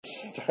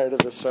start of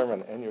the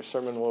sermon, and your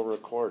sermon will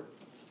record.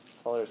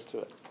 That's all there is to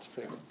it. It's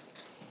pretty good.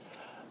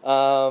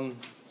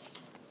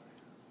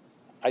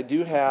 I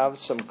do have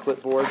some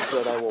clipboards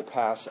that I will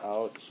pass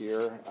out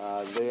here.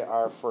 They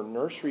are for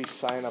nursery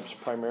sign-ups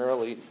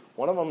primarily.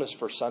 One of them is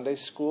for Sunday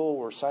school.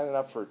 We're signing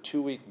up for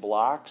 2-week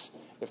blocks.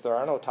 If there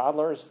are no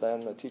toddlers,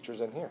 then the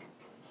teacher's in here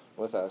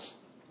with us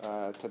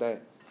today.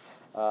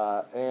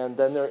 And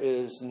then there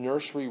is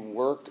nursery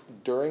work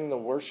during the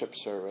worship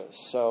service.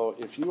 So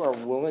if you are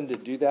willing to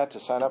do that, to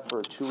sign up for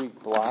a 2-week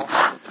block,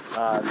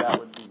 that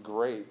would be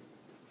great.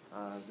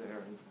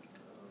 There.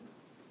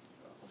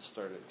 Let's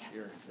start it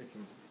here. We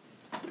can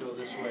go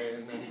this way,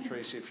 and then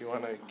Tracy, if you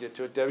want to get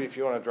to it. Debbie, if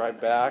you want to drive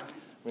back.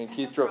 I mean,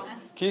 Keith drove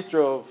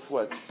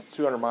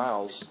 200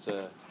 miles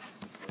to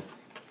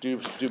do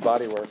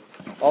body work.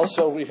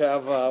 Also, we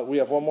have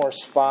one more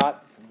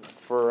spot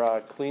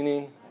for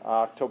cleaning,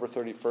 October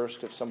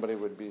 31st, if somebody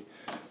would be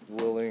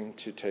willing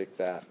to take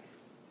that.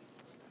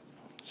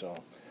 So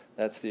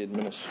that's the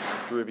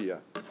administrivia.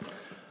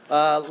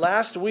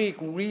 Last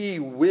week, we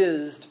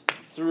whizzed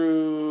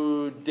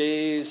through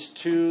days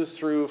 2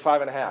 through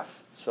 5.5.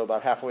 So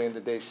about halfway into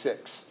day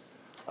 6.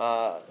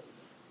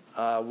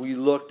 We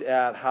looked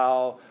at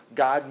how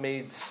God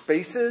made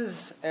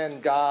spaces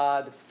and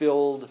God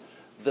filled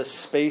the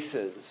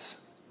spaces.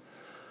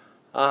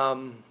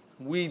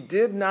 We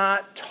did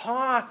not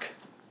talk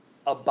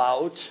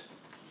about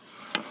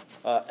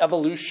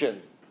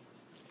evolution.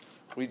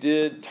 We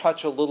did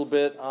touch a little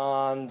bit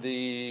on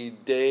the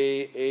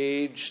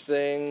day-age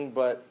thing,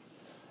 but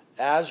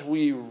as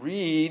we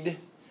read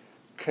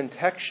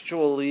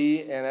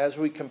contextually, and as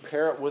we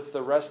compare it with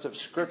the rest of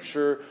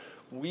Scripture,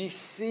 we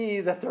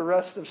see that the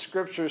rest of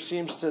Scripture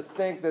seems to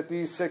think that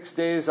these 6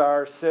 days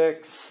are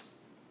 6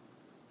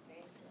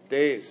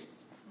 days.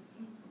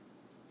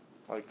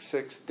 Like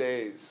 6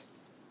 days.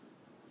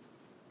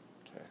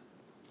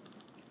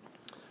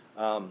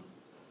 Okay.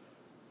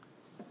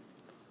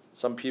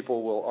 Some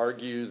people will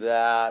argue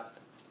that,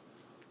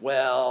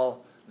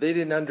 well, they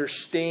didn't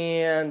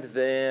understand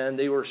then.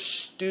 They were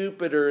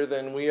stupider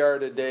than we are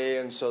today,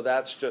 and so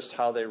that's just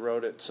how they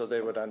wrote it, so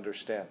they would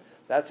understand.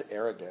 That's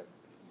arrogant.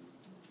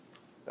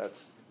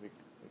 That's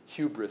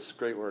hubris.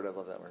 Great word. I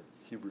love that word.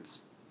 Hubris.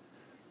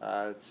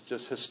 It's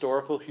just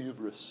historical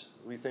hubris.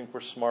 We think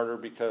we're smarter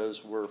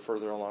because we're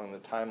further along the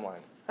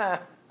timeline.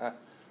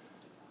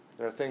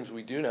 There are things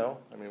we do know.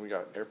 I mean, we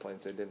got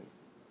airplanes. They didn't.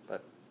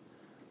 But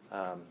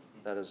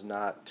that is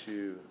not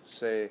to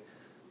say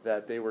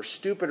that they were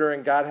stupider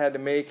and God had to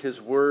make His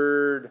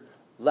word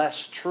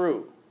less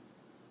true.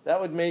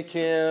 That would make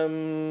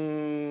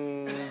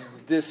Him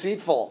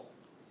deceitful.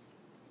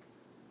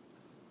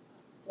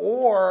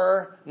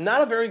 Or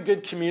not a very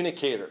good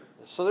communicator.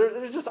 So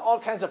there's just all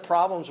kinds of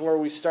problems when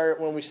we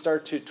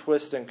start to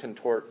twist and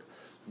contort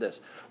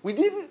this. We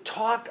didn't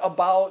talk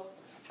about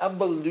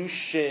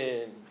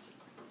evolution.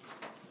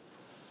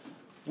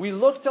 We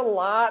looked a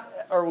lot,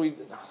 or we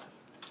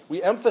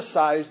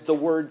emphasized the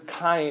word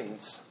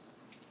kinds.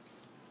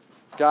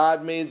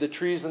 God made the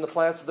trees and the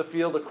plants of the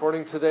field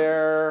according to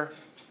their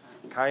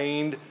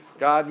kind.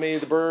 God made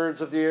the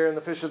birds of the air and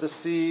the fish of the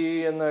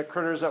sea and the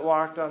critters that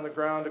walked on the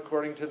ground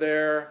according to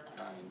their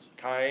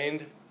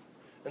kind.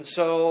 And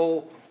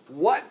so,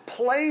 what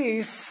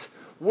place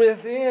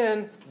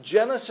within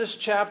Genesis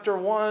chapter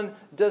 1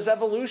 does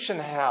evolution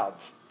have?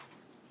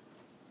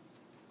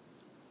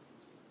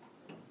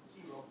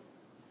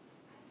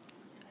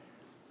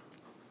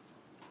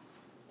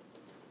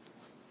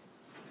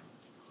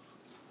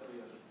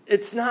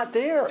 It's not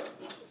there.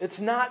 It's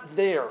not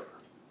there.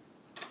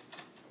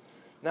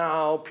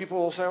 Now,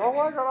 people will say, well,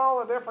 look at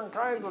all the different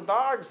kinds of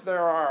dogs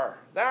there are.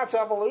 That's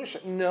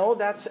evolution. No,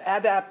 that's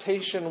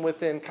adaptation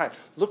within kind.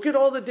 Look at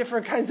all the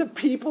different kinds of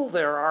people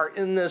there are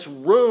in this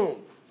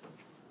room.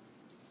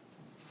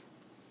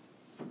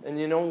 And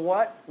you know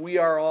what? We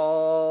are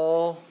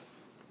all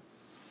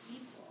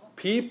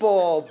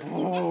people.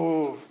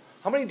 People.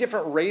 How many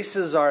different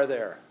races are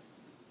there?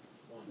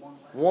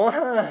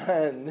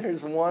 One.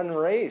 There's one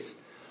race.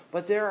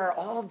 But there are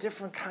all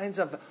different kinds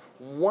of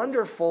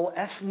wonderful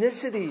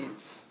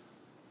ethnicities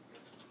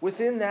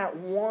within that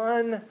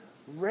one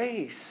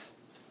race.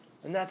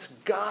 And that's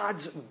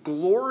God's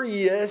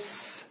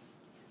glorious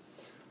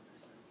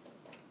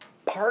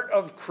part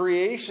of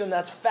creation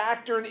that's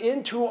factored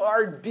into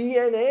our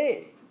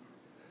DNA.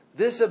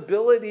 This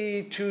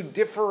ability to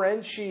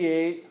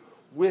differentiate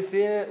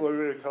within, what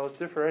do we call it?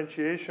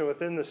 Differentiation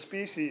within the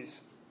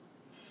species.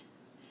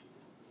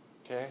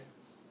 Okay?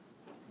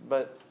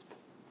 But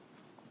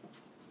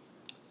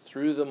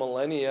through the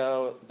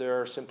millennia,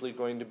 there are simply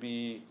going to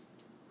be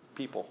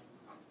people.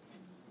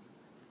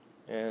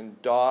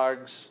 And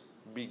dogs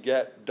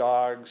beget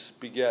dogs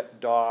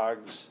beget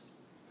dogs.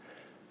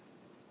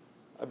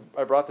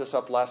 I brought this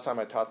up last time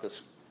I taught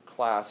this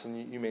class,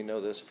 and you may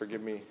know this,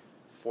 forgive me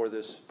for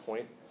this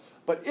point.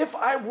 But if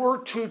I were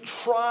to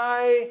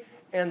try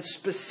and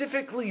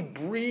specifically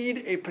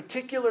breed a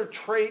particular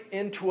trait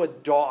into a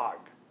dog,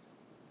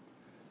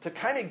 to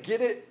kind of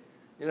get it,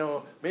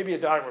 maybe a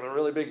dog with a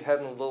really big head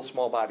and a little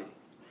small body.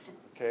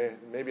 Okay,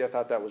 maybe I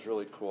thought that was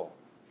really cool.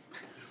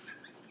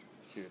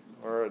 Cute.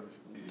 Or a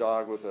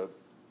dog with a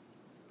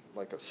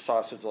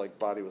sausage-like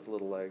body with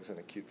little legs and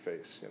a cute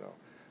face,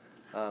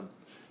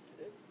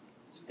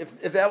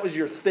 If that was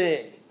your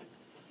thing,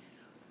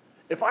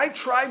 if I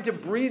tried to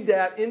breed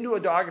that into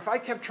a dog, if I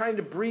kept trying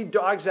to breed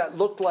dogs that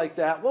looked like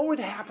that, what would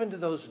happen to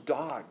those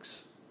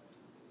dogs?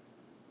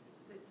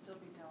 They'd still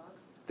be dogs.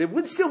 They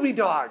would still be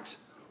dogs.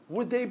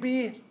 Would they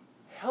be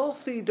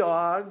healthy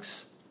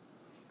dogs,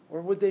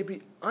 or would they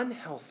be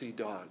unhealthy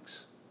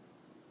dogs?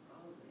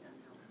 Probably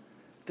unhealthy.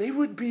 They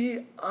would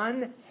be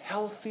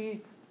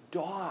unhealthy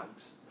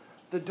dogs.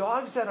 The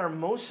dogs that are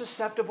most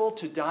susceptible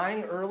to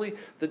dying early,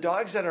 the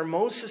dogs that are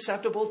most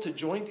susceptible to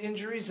joint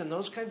injuries and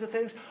those kinds of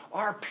things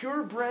are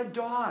purebred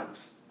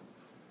dogs.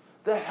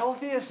 The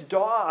healthiest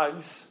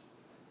dogs,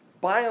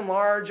 by and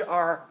large,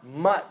 are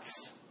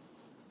mutts.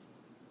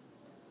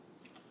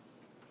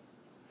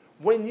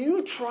 When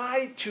you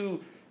try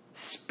to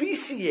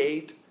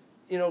speciate,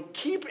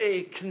 keep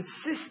a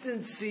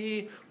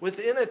consistency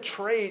within a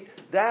trait,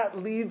 that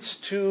leads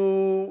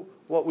to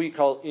what we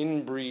call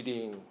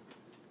inbreeding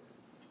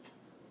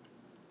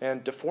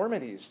and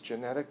deformities,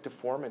 genetic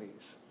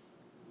deformities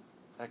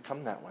that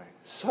come that way.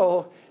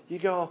 So you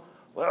go,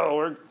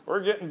 well,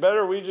 we're getting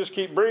better. We just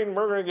keep breeding.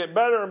 We're going to get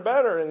better and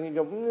better. And you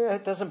go,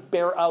 it doesn't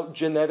bear out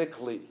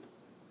genetically.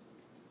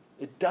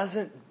 It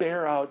doesn't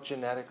bear out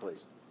genetically.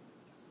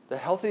 The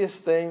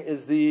healthiest thing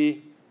is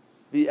the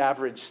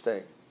average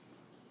thing.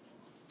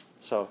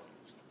 So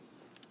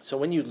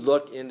when you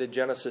look into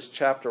Genesis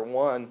chapter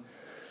 1,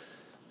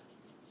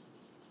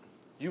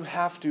 you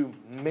have to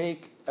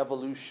make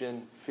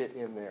evolution fit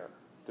in there.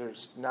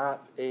 There's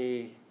not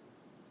a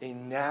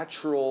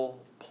natural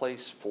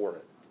place for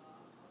it.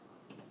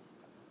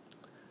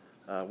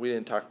 We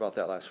didn't talk about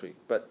that last week,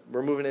 but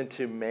we're moving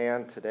into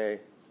man today.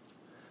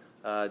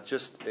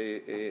 Just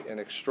an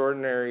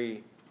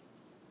extraordinary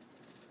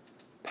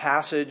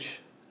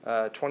passage,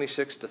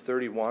 26 to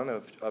 31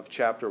 of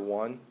chapter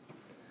 1.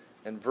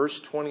 And verse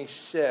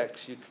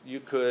 26, you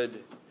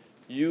could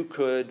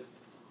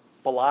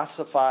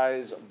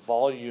philosophize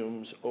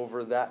volumes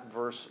over that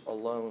verse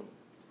alone.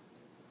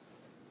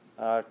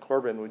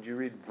 Corbin, would you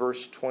read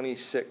verse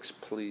 26,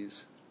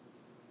 please?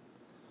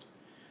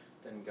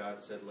 Then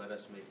God said, "Let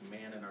us make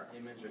man in our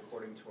image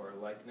according to our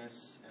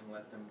likeness, and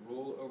let them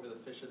rule over the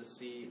fish of the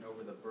sea, and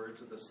over the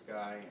birds of the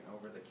sky, and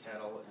over the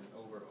cattle, and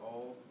over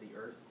all the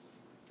earth,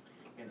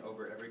 and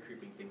over every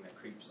creeping thing that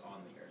creeps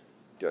on the earth."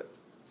 Good.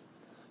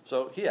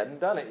 So he hadn't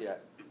done it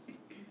yet.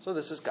 So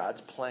this is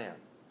God's plan.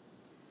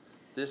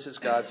 This is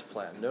God's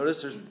plan.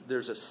 Notice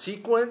there's a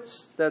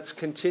sequence that's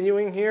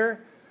continuing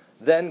here.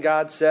 Then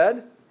God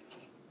said.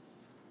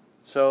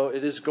 So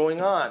it is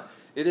going on.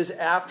 It is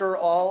after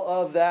all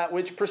of that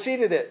which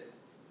preceded it.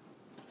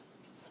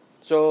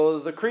 So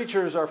the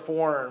creatures are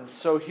formed.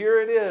 So here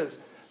it is.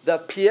 The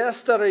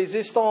pièce de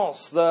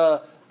résistance,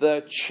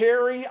 the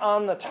cherry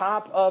on the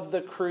top of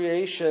the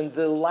creation,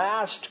 the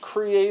last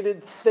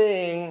created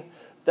thing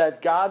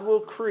that God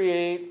will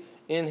create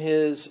in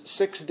his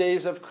 6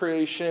 days of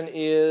creation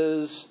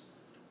is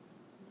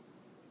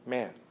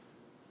man.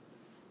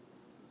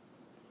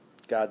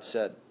 God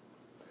said,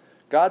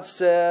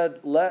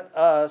 "Let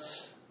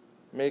us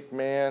make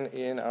man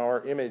in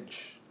our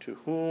image." To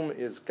whom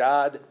is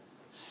God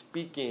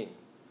speaking?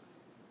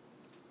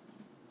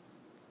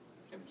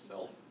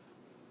 Himself.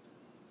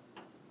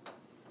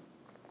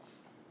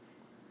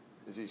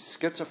 Is he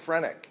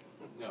schizophrenic?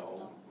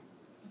 No.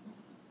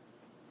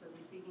 So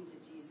he's speaking to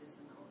Jesus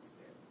and the Holy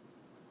Spirit.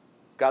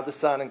 God the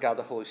Son and God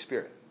the Holy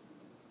Spirit.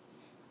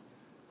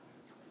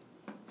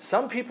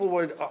 Some people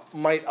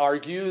might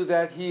argue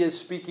that he is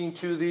speaking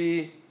to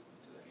the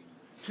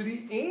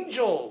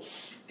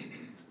angels. That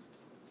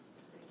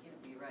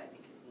can't be right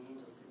because the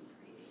angels didn't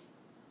create.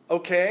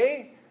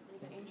 Okay. Were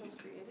the angels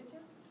created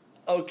yet?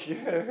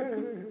 Okay.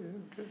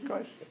 Good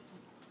question.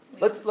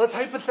 Let's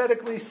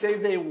hypothetically say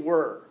they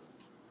were.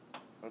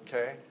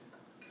 Okay.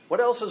 What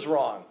else is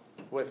wrong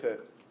with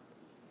it?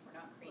 We're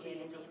not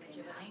created in the image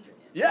of an angel.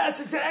 Yes,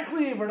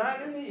 exactly. We're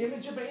not in the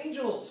image of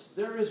angels.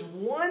 There is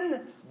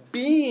one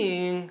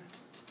being,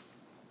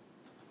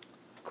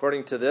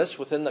 according to this,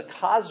 within the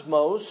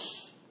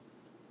cosmos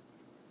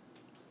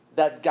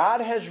that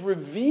God has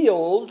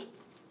revealed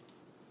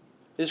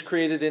is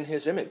created in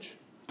his image.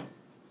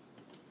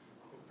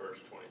 Verse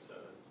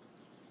 27.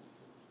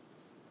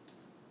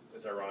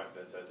 It's ironic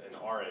that it says, "in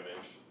our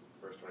image,"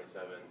 verse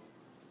 27,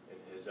 "in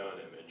his own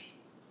image,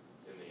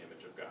 in the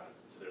image of God."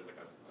 So there's like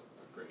a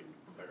great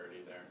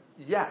clarity there.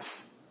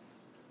 Yes.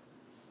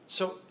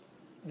 So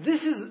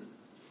this is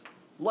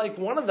like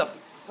one of the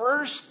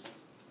first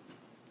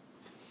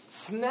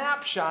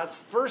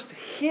snapshots, first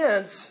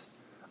hints,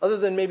 other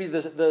than maybe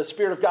the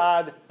Spirit of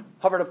God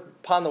hovered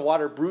upon the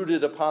water,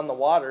 brooded upon the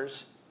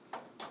waters.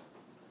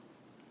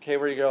 Okay,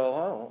 where you go,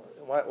 oh,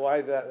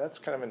 why that? That's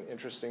kind of an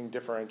interesting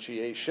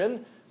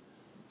differentiation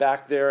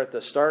back there at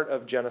the start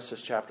of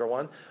Genesis chapter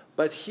 1.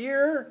 But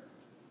here,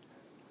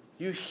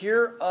 you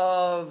hear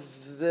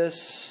of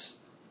this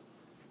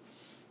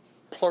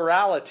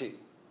plurality.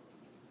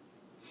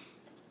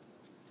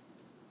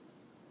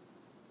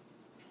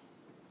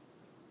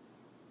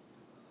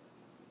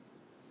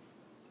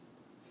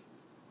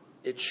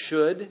 it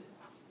should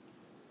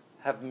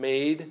have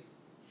made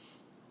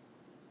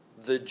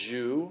the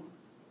Jew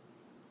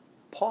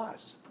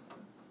pause.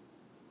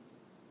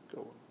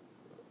 Go,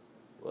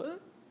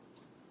 what?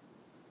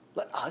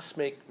 Let us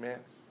make man.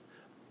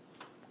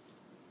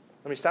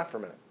 Let me stop for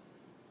a minute.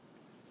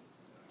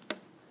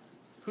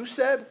 Who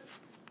said?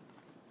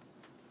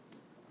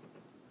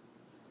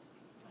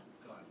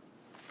 God.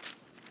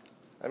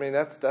 I mean,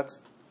 that's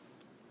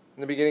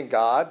in the beginning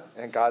God,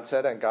 and God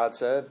said,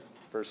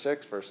 verse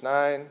 6, verse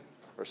 9,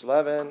 verse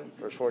 11,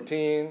 verse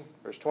 14,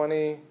 verse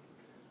 20,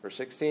 verse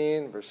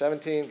 16, verse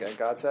 17, and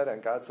God said,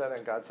 and God said,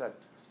 and God said.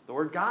 The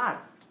word God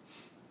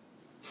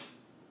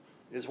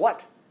is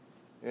what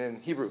in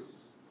Hebrew?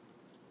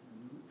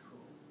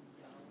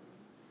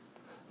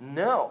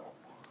 No.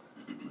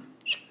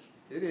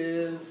 It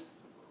is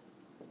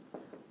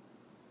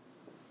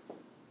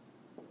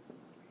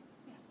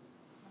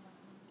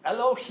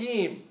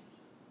Elohim.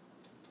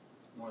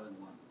 More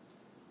than one.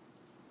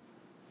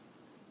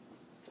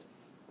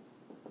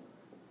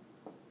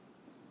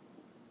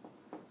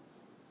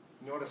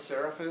 You know what a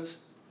seraph is?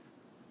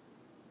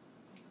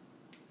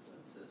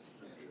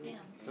 Yeah.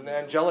 It's an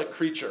angelic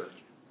creature.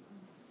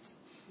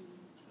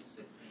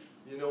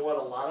 You know what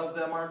a lot of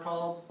them are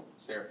called?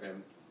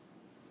 Seraphim.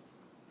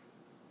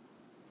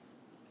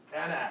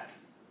 Anak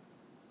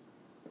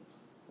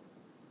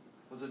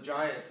was a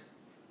giant.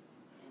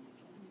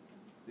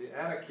 The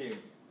Anakim.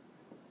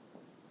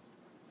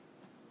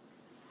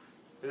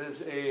 It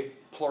is a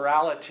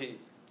plurality.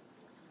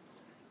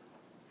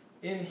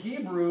 In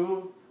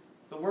Hebrew,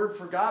 the word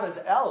for God is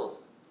El.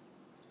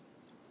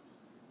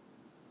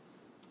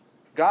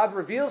 God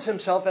reveals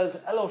himself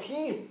as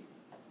Elohim.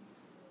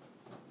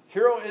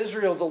 Hear, O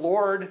Israel, the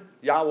Lord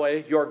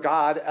Yahweh, your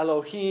God,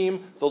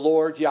 Elohim, the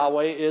Lord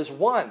Yahweh is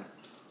one.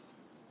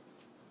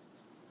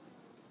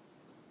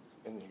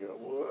 And you go,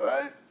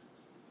 what?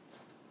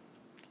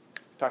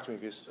 Talk to me,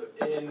 Goose.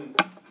 So in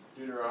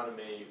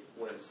Deuteronomy,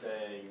 when it's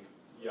saying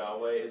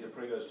Yahweh, is it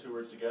putting those two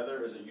words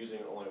together, or is it using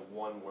only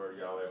one word,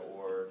 Yahweh,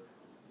 or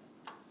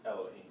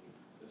Elohim?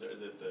 Is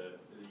it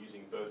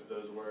using both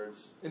those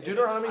words? In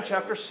Deuteronomy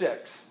chapter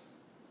 6,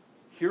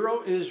 Hear,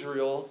 O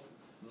Israel,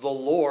 the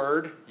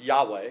Lord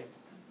Yahweh,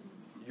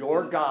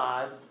 your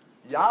God,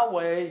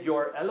 Yahweh,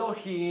 your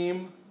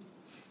Elohim,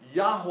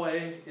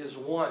 Yahweh is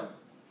one.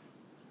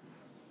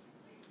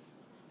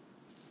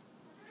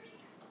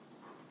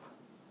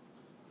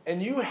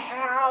 And you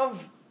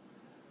have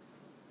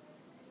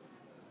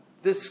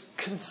this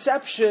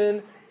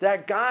conception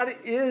that God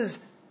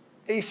is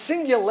a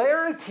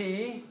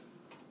singularity,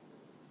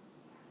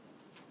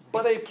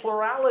 but a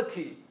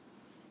plurality.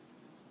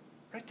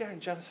 Right there in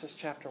Genesis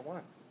chapter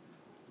 1.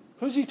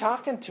 Who's he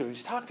talking to?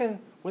 He's talking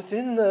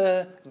within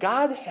the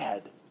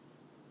Godhead.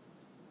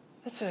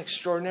 That's an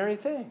extraordinary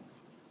thing.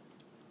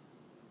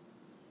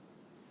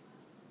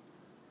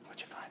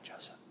 What'd you find,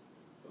 Joseph?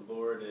 The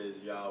Lord is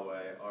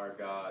Yahweh, our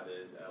God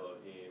is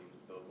Elohim,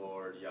 the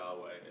Lord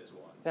Yahweh is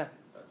one. Yeah.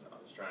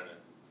 I was trying to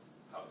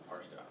how it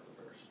parsed out in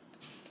the verse.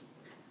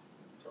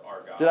 So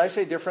our God. Did I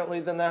say differently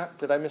than that?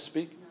 Did I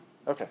misspeak?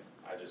 Okay.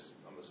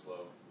 I'm a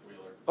slow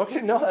wheeler.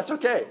 Okay, no, that's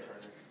okay.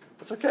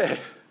 That's okay.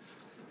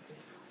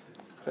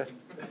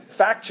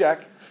 Fact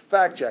check.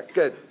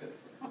 Good.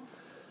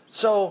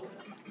 So,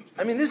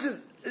 I mean, this is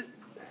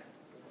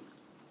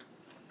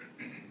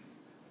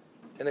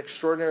an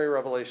extraordinary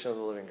revelation of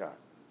the living God.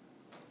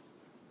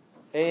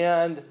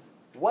 And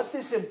what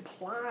this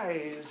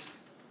implies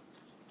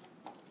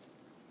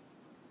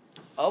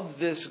of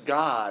this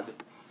God,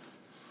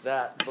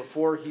 that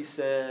before he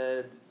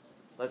said,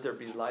 let there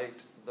be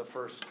light the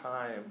first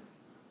time,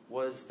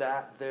 was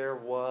that there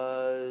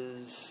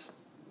was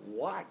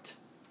what?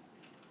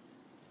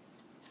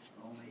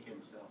 Only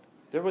himself.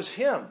 There was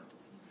him.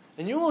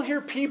 And you will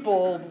hear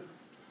people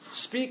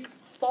speak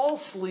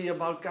falsely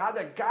about God,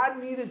 that God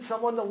needed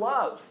someone to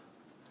love.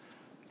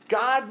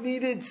 God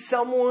needed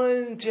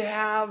someone to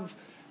have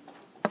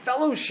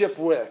fellowship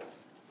with.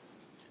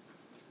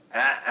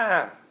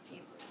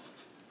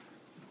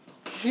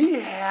 He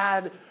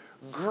had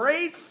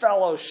great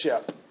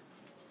fellowship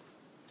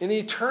in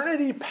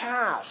eternity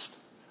past.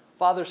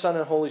 Father, Son,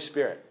 and Holy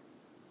Spirit.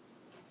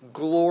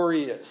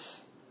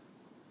 Glorious.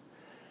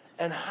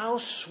 And how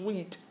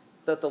sweet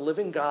that the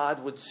living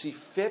God would see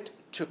fit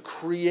to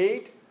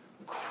create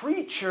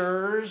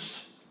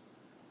creatures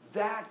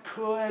that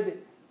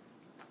could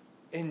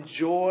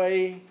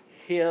enjoy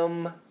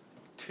him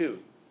too.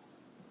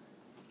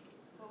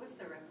 What was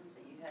the reference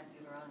that you had,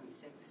 Deuteronomy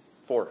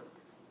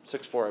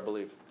 6? 6:4, I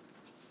believe.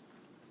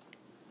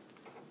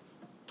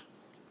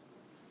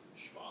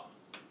 Shema.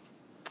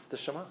 The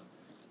Shema.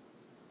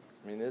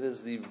 I mean, it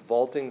is the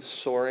vaulting,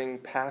 soaring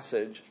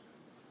passage.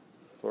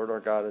 Lord our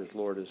God is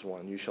Lord is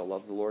one. You shall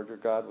love the Lord your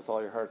God with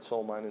all your heart,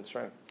 soul, mind, and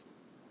strength.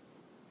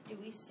 Do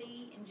we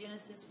see in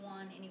Genesis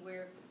 1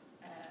 anywhere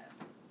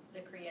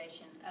the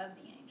creation of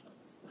the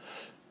angels?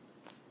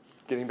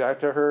 Getting back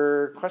to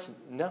her question,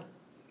 no.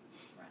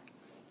 Right.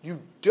 You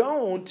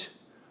don't,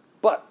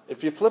 but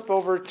if you flip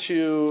over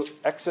to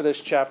Exodus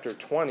chapter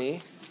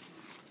 20,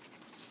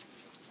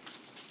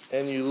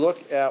 and you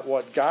look at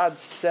what God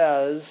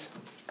says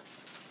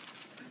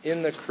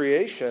in the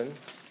creation,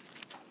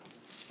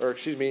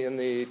 in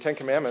the Ten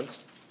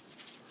Commandments,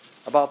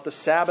 about the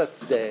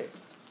Sabbath day.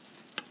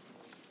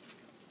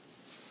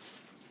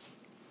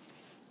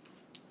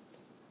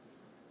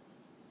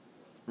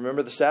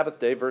 Remember the Sabbath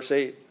day, verse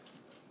 8,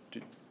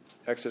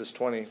 Exodus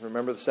 20.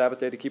 Remember the Sabbath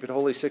day to keep it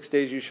holy. 6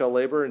 days you shall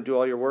labor and do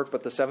all your work,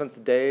 but the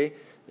seventh day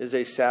is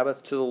a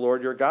Sabbath to the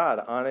Lord your God.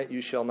 On it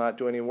you shall not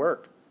do any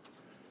work.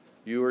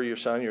 You or your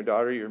son, your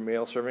daughter, your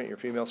male servant, your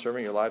female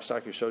servant, your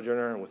livestock, your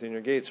sojourner, and within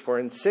your gates. For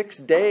in 6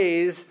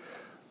 days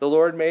the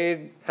Lord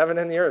made heaven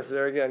and the earth.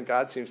 There again,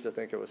 God seems to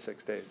think it was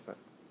 6 days.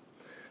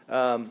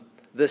 But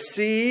the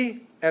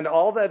sea and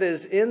all that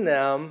is in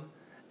them,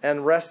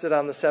 and rested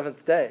on the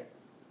seventh day.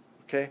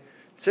 Okay?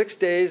 6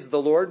 days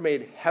the Lord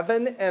made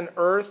heaven and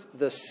earth,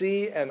 the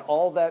sea, and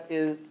all that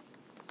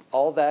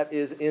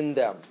is in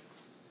them.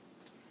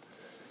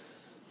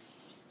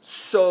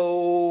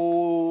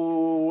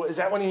 So, is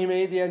that when he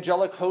made the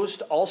angelic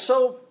host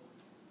also?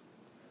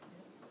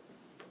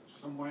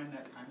 Somewhere in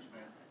that time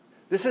span.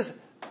 This is,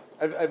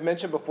 I've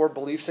mentioned before,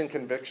 beliefs and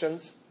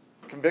convictions.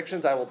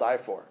 Convictions I will die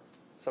for.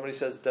 Somebody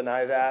says,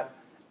 deny that,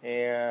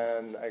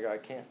 and I go, I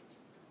can't.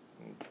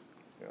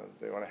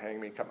 They want to hang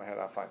me, cut my head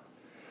off, fine.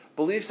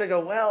 Beliefs, I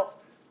go, well,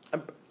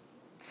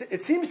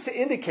 it seems to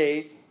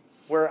indicate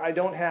where I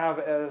don't have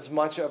as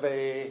much of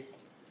a...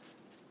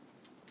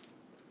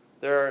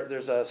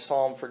 There's a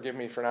psalm, forgive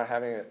me for not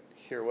having it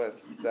herewith,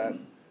 that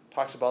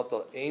talks about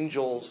the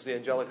angels, the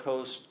angelic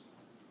host,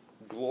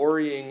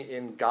 glorying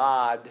in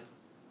God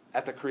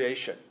at the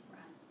creation.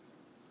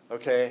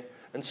 Okay?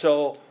 And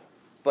so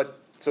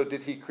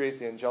did he create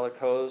the angelic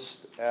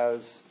host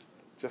as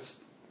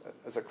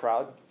a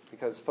crowd?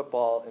 Because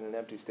football in an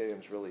empty stadium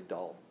is really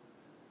dull.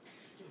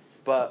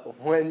 But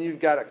when you've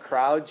got a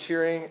crowd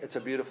cheering, it's a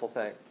beautiful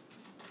thing.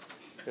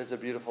 It's a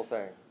beautiful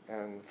thing.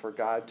 And for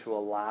God to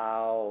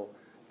allow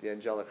the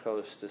angelic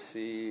host to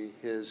see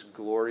his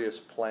glorious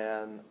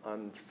plan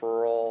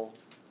unfurl.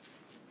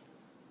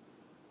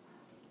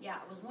 Yeah,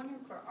 I was wondering,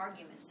 for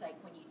argument's sake,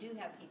 when you do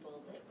have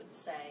people that would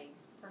say,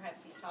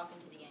 perhaps he's talking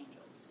to the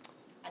angels.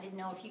 I didn't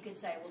know if you could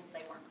say, well,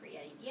 they weren't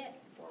created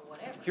yet, or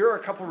whatever. Here are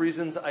a couple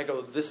reasons I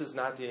go, this is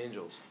not the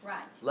angels.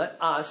 Right. Let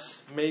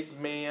us make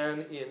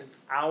man in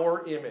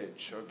our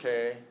image,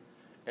 okay?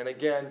 And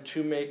again,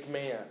 to make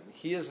man.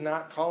 He is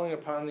not calling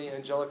upon the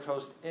angelic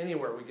host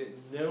anywhere. We get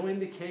no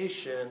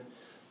indication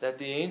that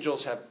the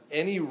angels have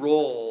any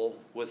role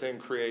within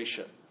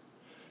creation.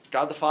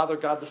 God the Father,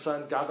 God the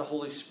Son, God the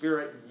Holy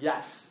Spirit,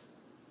 yes.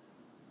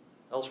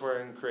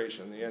 Elsewhere in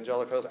creation, the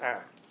angelic host,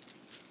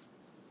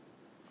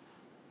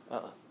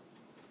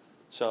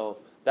 So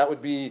that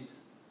would be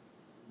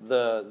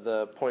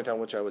the point on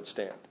which I would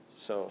stand.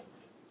 So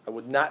I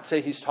would not say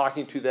he's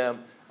talking to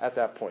them at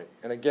that point.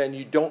 And again,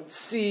 you don't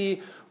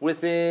see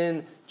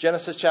within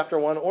Genesis chapter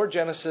 1 or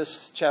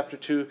Genesis chapter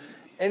 2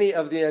 any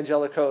of the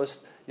angelic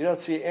host. You don't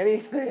see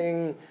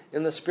anything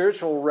in the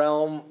spiritual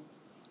realm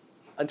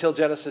until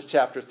Genesis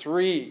chapter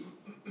 3.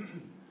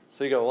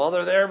 So you go, well,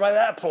 they're there by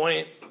that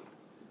point.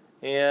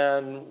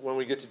 And when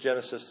we get to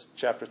Genesis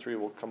chapter 3,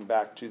 we'll come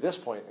back to this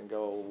point and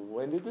go,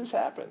 when did this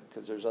happen?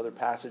 Because there's other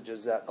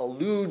passages that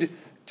allude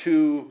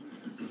to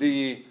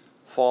the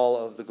fall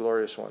of the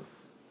glorious one.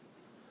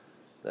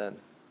 Then,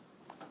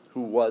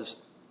 who was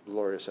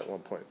glorious at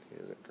one point. He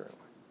isn't currently.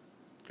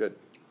 Good.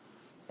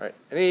 All right.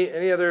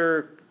 Any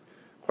other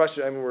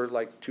question? I mean, we're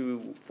like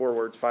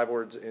 5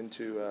 words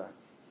into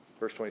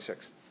verse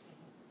 26.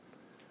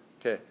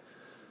 Okay.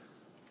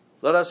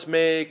 Let us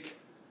make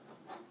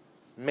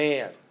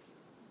man.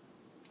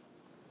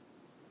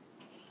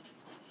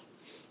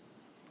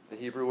 The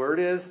Hebrew word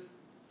is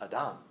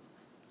Adam.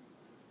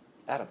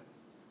 Adam.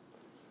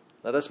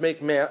 Let us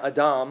make man,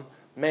 Adam,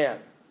 man,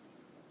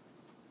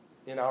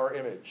 in our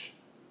image.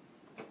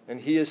 And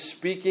he is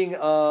speaking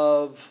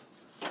of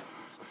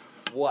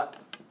what?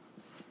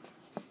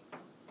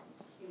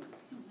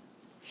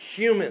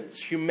 Humans,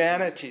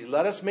 humanity.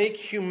 Let us make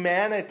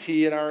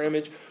humanity in our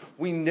image.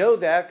 We know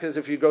that because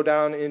if you go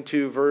down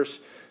into verse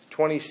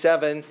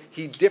 27,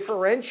 he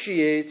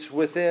differentiates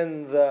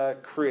within the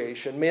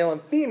creation. Male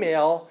and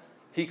female,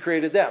 he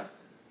created them.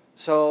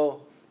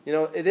 So,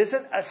 it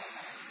isn't a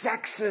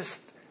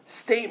sexist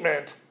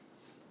statement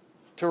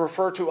to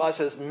refer to us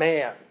as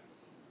man.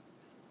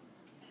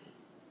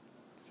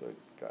 So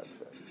God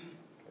said.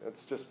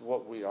 That's just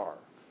what we are.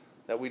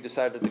 That we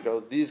decided to go,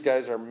 these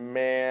guys are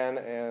man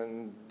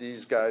and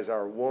these guys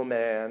are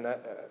woman.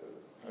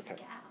 Okay.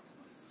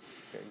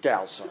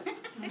 Gals, sorry.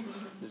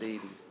 Ladies.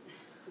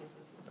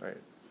 All right.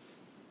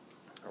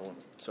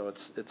 So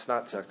it's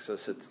not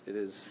sexist. It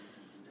is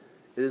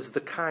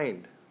the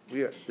kind.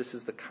 This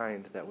is the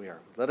kind that we are.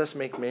 Let us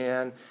make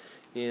man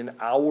in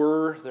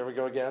our, there we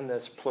go again,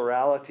 this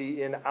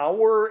plurality, in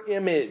our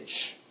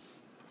image.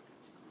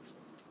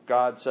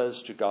 God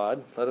says to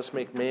God, let us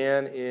make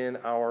man in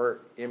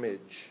our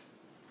image.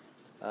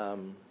 What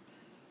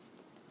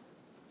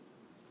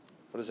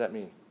does that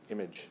mean?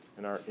 Image,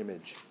 in our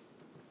image.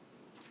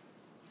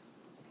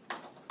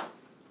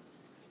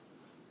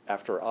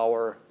 after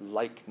our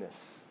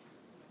likeness.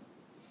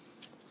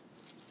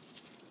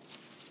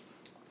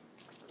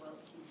 Well,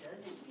 he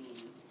doesn't mean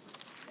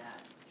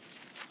that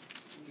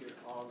we are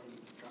all going to be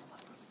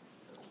gods,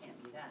 so it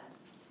can't be that.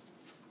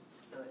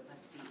 So it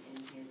must be in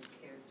his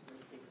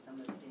characteristics, some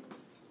of his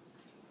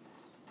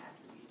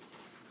attributes.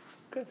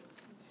 Good.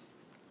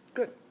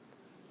 Good.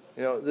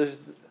 You know,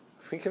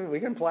 we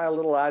can apply a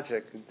little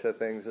logic to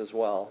things as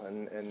well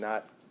and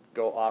not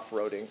go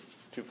off-roading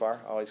too far,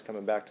 always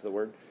coming back to the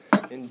Word.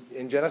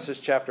 In Genesis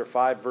chapter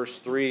 5, verse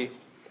 3, it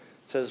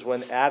says,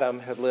 when Adam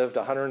had lived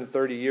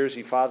 130 years,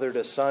 he fathered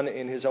a son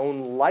in his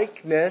own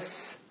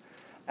likeness,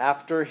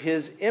 after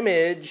his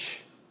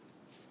image,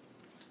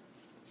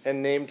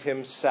 and named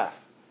him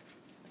Seth.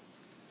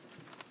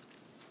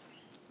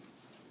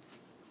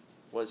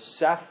 Was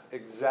Seth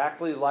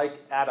exactly like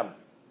Adam?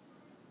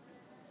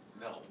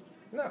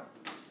 No.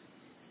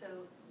 So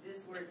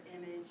this word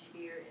image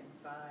here in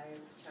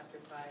chapter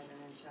 5,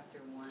 and in chapter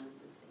 1 is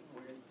the same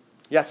word.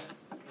 Yes.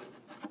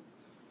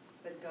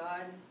 But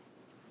God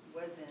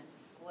wasn't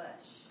flesh.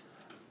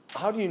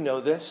 How do you know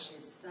this?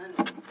 His son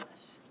was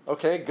flesh.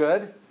 Okay,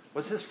 good.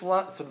 Was his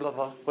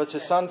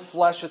son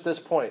flesh at this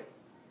point?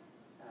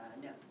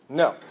 No.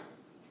 No.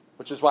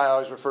 Which is why I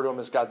always refer to him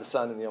as God the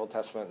Son in the Old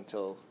Testament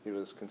until he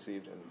was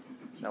conceived, and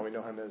now we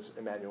know him as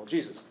Emmanuel,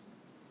 Jesus.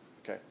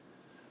 Okay.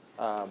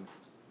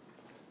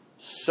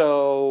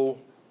 So,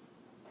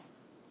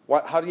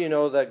 how do you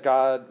know that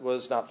God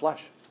was not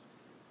flesh?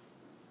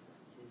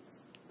 His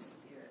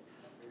spirit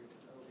hovered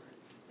over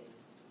his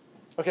face.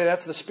 Okay,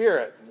 that's the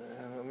Spirit.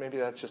 Maybe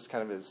that's just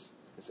kind of his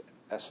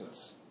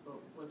essence.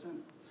 But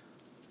wasn't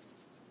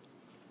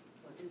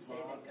Well, it did say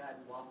that God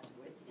walked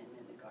with him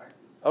in the garden.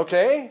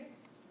 Okay.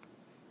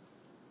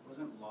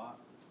 Lot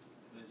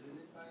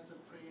visited by the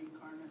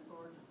pre-incarnate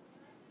Lord?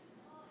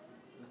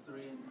 The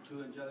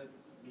two angelic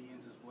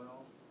beings as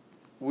well?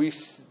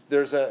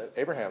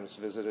 Abraham's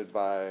visited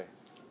by a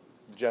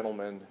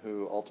gentleman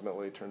who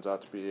ultimately turns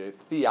out to be a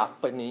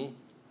theophany,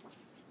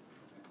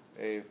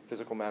 a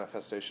physical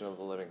manifestation of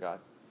the living God.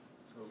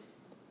 So,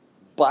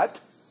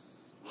 But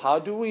how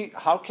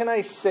can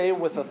I say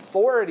with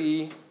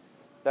authority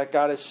that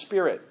God is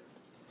spirit?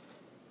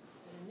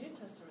 The New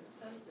Testament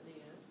says that he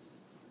is.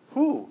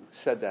 Who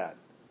said that?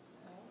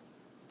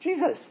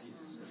 Jesus.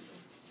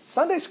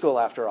 Sunday school,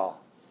 after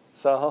all.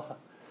 So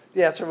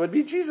the answer would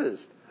be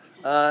Jesus.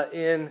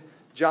 In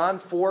John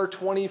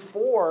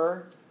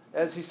 4:24,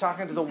 as he's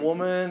talking to the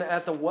woman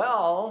at the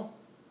well,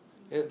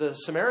 the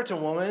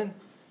Samaritan woman,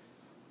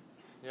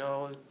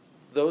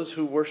 those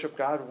who worship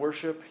God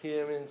worship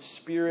him in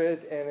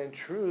spirit and in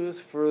truth,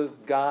 for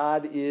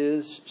God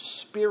is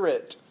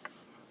spirit.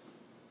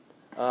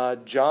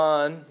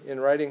 John, in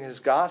writing his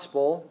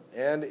gospel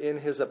and in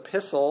his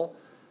epistle,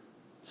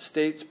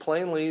 states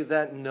plainly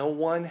that no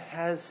one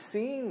has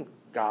seen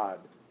God.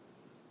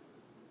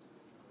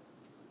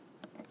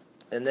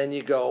 And then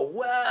you go,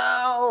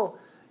 well,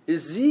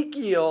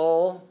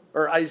 Isaiah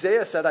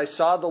said, I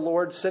saw the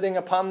Lord sitting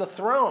upon the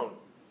throne.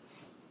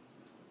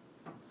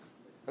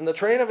 And the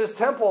train of his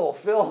temple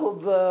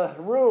filled the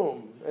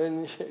room.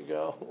 And you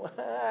go,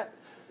 what?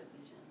 It's a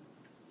vision.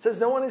 It says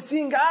no one has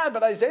seen God,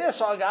 but Isaiah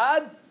saw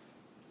God.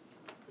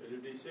 Who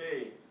did he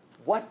see?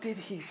 What did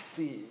he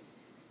see?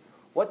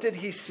 What did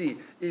he see?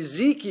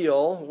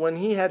 Ezekiel, when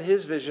he had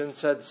his vision,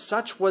 said,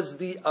 such was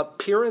the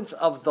appearance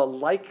of the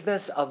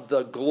likeness of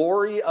the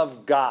glory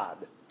of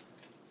God.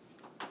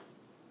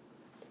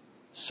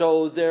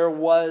 So there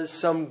was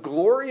some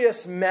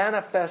glorious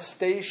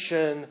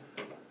manifestation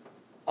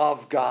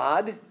of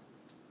God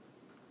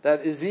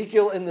that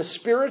Ezekiel in the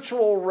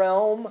spiritual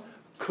realm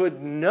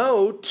could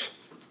note,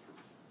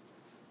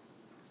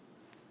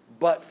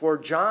 but for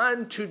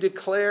John to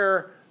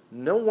declare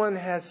no one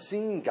has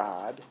seen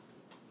God,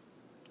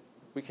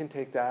 we can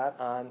take that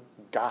on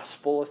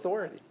gospel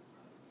authority.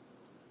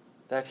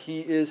 That he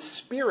is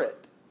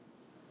spirit.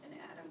 And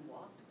Adam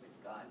walked with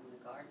God in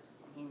the garden.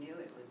 He knew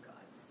it was God.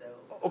 So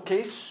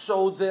Okay,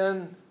 so then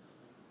where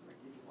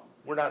did he walk?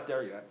 we're not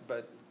there yet,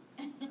 but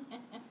am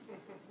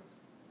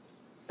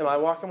I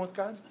walking with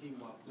God? he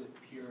walked with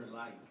pure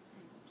light.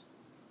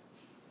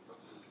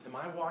 Am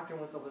I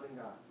walking with the living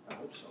God? I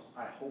hope so.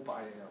 I hope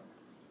I am.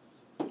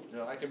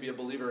 I can be a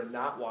believer and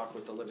not walk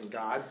with the living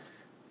God.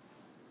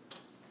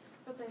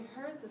 But they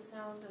heard the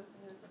sound of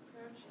his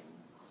approaching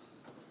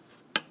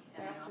And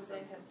they after also, they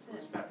had Was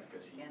sinned. that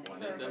because he And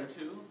wanted them service.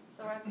 to?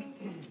 So I think,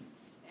 and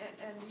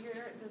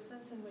the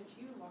sense in which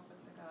you walk with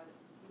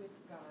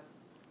God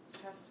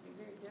has to be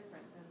very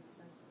different than the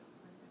sense in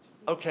which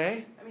he.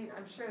 Okay. I mean,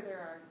 I'm sure there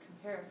are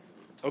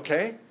comparisons.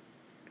 Okay.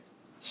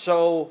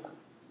 So,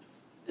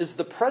 is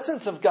the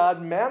presence of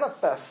God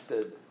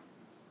manifested?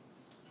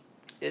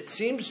 It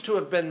seems to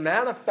have been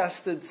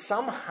manifested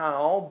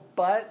somehow,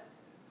 but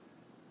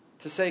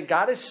to say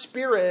God is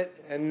spirit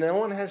and no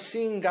one has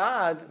seen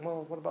God,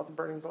 well, what about the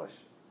burning bush?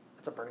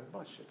 It's a burning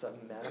bush. It's a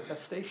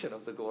manifestation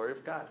of the glory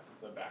of God.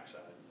 The backside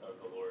of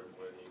the Lord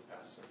when he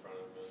passed in front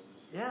of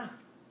Moses. Yeah.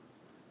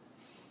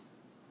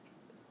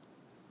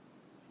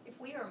 If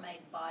we are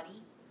made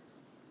body,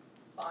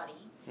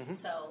 body, Mhm.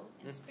 soul,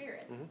 and Mhm.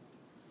 spirit. Mhm.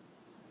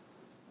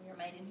 We are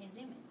made in his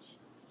image.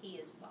 He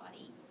is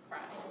body,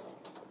 Christ,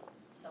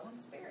 soul,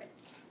 and spirit.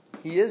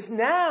 He is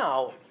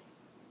now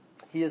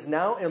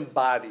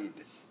embodied.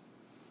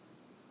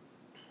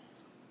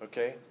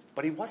 Okay?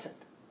 But he wasn't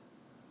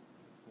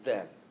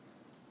then.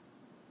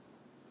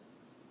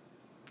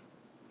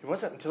 He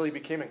wasn't until he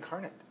became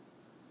incarnate.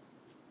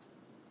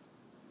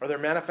 Are there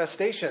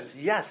manifestations?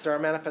 Yes, there are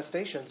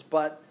manifestations,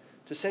 but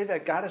to say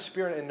that God is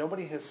spirit and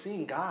nobody has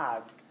seen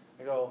God,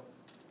 I go,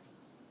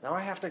 now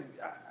I have to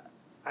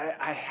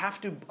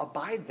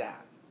abide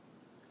that.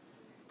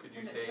 Could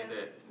you say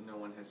that no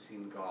one has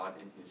seen God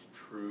in his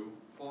true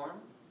form?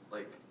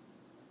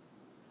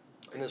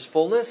 In his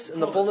fullness, in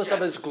the fullness of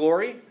yes. his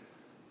glory?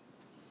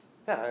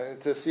 Yeah,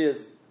 and to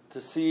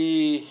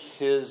see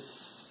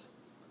his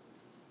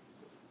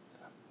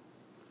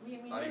We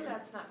know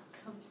that's not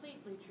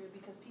completely true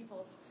because people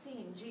have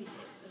seen Jesus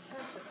and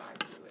testified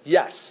to it.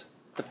 yes,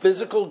 the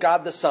physical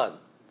God the Son,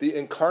 the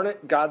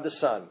incarnate God the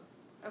Son,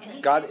 And Okay.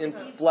 he God says, in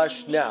if you've flesh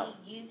seen me, now.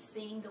 You've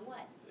seen the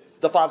what?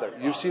 the Father.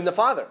 You've seen the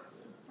Father.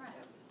 Right.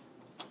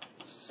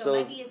 So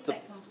maybe it's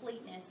that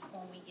completeness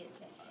when we get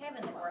to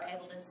heaven that we're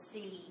able to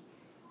see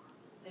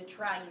the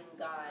triune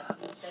God,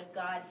 the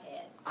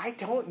Godhead. I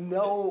don't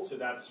know. So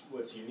that's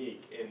what's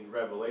unique. In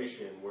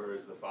Revelation, where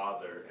is the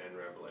Father in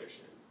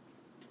Revelation?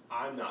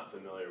 I'm not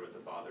familiar with the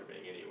Father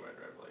being anywhere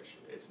in Revelation.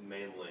 It's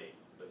mainly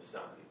the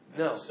Son. And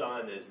No. the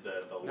Son is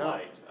the No.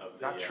 light of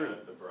Not true.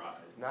 The bride.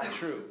 Not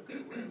true.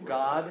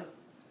 God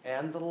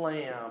and the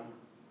Lamb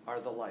are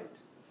the light.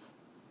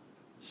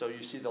 So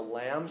you see the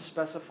Lamb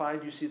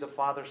specified, you see the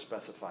Father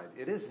specified.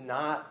 It is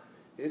not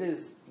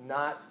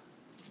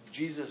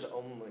Jesus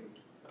only.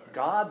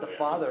 God the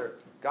Father,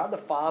 God the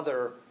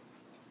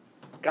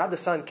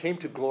Son came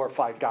to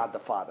glorify God the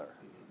Father.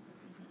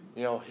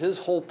 You know, his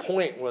whole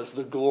point was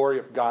the glory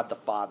of God the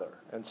Father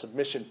and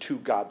submission to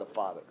God the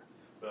Father.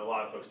 But a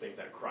lot of folks think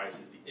that Christ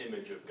is the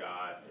image of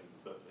God,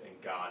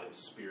 and God is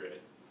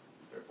spirit.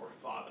 Therefore,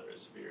 Father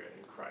is spirit,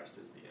 and Christ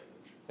is the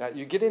image. Now,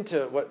 you get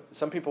into what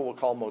some people will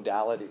call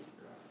modality.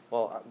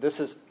 Well, this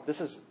is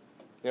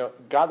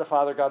God the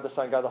Father, God the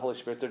Son, God the Holy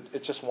Spirit.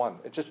 It's just one.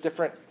 It's just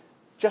different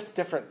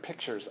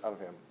pictures of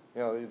him.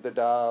 You know, the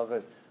dove,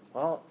 and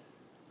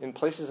in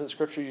places in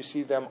Scripture you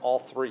see them all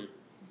three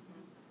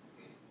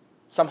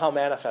somehow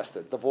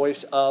manifested. The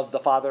voice of the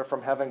Father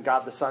from heaven,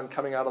 God the Son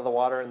coming out of the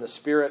water, and the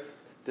Spirit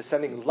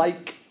descending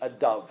like a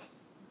dove.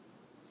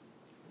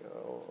 You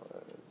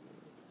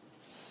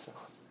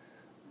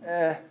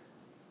know,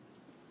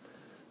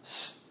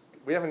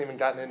 we haven't even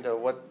gotten into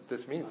what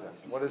this means. Then.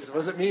 What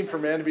does it mean for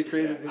man to be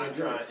created in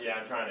his image?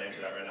 I'm trying to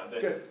answer that right now.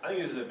 Good. I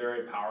think this is a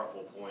very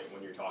powerful point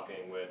when you're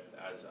talking with,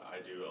 as I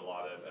do, a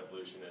lot of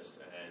evolutionists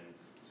and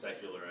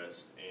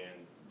secularists,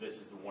 and this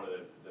is one of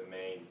the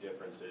main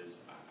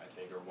differences, I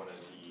think, or one of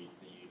the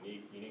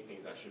unique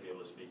things I should be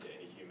able to speak to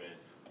any human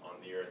on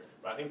the earth.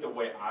 But I think the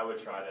way I would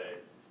try to,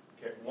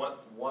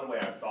 one way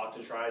I've thought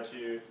to try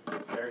to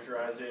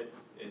characterize it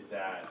is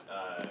that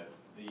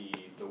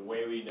the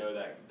way we know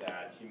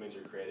that humans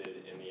are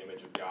created in the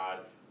image of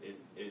God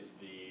is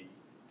the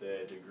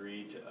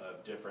degree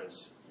of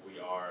difference we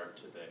are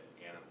to the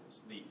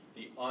animals. The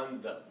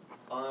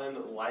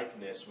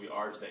unlikeness we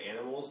are to the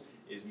animals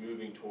is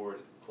moving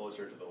toward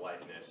closer to the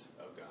likeness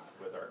of God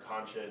with our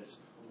conscience,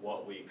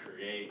 what we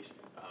create,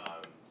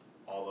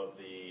 all of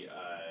the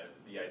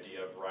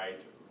idea of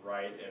right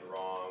and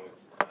wrong,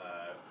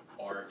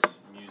 art,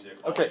 music,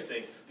 all these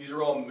things. These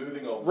are all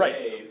moving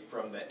away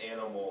from the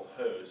animal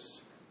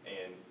host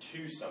and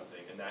to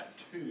something, and that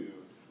to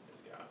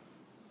is God.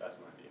 That's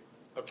my view.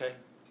 Okay.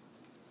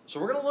 So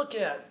we're going to look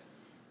at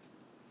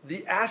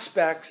the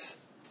aspects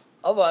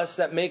of us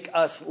that make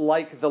us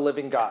like the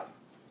living God.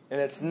 And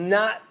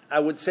I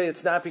would say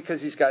it's not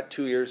because he's got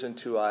 2 ears and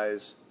 2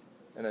 eyes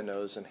and a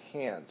nose and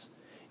hands.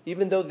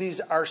 Even though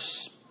these are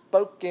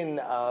spoken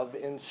of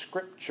in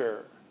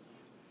Scripture.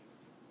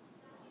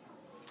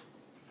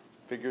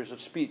 Figures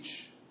of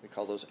speech. We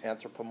call those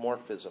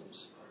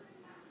anthropomorphisms.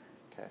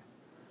 Okay.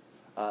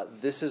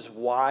 This is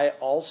why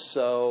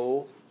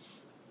also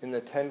in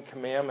the 10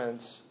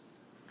 Commandments,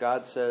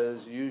 God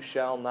says, you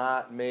shall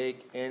not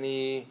make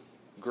any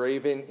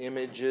graven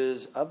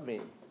images of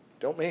me.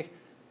 Don't make,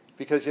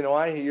 because you know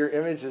why? Your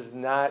image is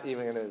not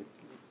even going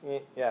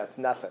to, it's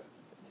nothing.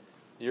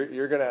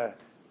 You're going to,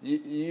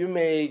 you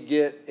may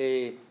get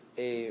a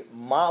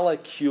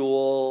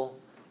molecule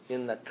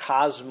in the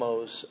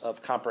cosmos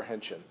of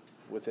comprehension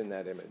within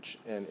that image,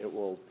 and it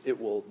will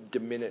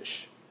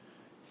diminish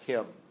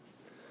him.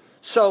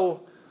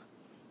 So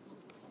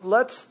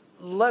let's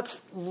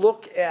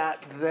look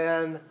at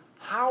then,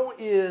 how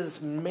is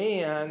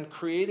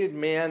created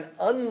man,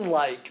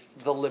 unlike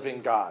the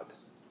living God?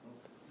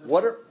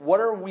 What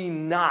are we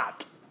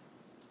not?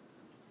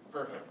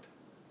 Perfect.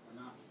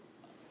 Not.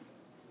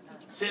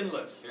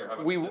 Sinless. Here,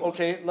 how about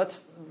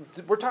sinless?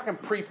 We're talking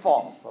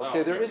pre-fall.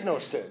 Okay, there is no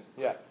sin.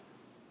 Yeah.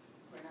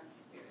 We're not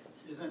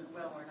spirits. Isn't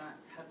Well, we're not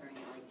hovering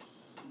like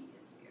he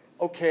is spirit.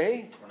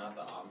 Okay. We're not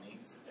the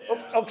omnis.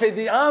 Okay,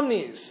 the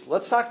omnis.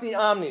 Let's talk the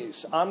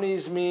omnis.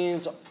 Omnis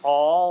means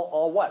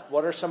all what?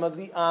 What are some of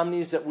the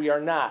omnis that we are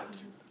not?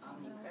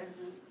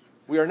 Omnipresent,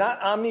 We are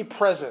not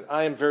omnipresent.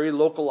 I am very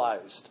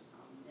localized.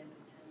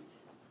 omnipotent,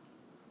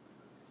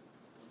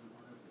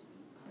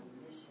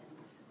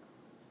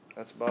 omniscient.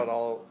 That's about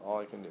all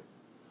I can do.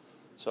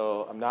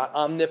 So I'm not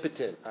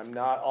omnipotent. I'm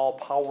not all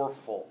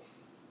powerful.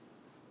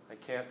 I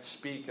can't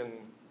speak and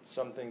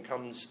something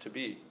comes to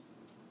be.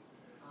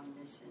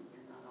 Omniscient,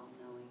 you're not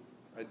all-knowing.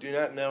 I do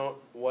not know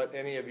what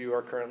any of you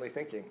are currently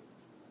thinking.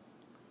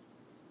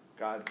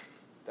 God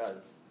does.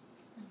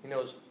 He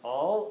knows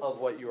all of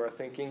what you are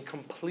thinking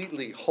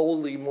completely,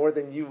 wholly, more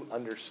than you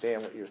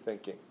understand what you're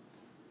thinking.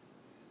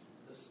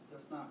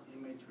 Does not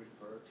image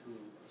refer to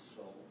a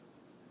soul?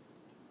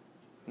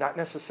 Not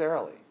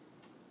necessarily.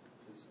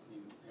 Because, I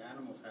mean, the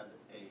animals have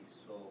a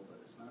soul, but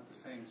it's not the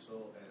same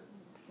soul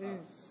as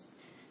us.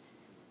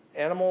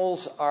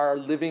 Animals are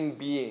living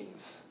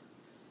beings.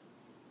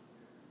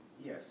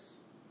 Yes,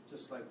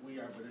 just like we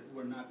are, but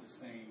we're not the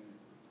same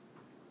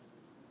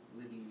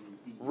living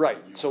being.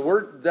 Right.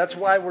 So that's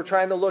why we're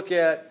trying to look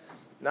at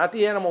not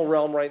the animal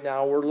realm right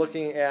now. We're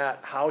looking at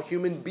how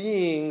human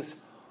beings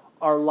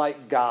are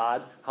like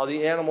God, how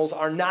the animals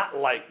are not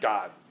like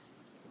God.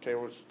 Okay,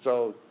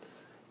 so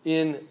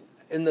in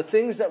the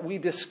things that we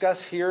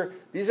discuss here,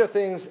 these are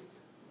things,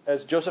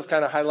 as Joseph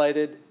kind of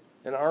highlighted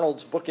in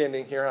Arnold's book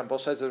ending here on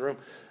both sides of the room,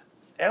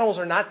 animals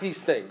are not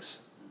these things.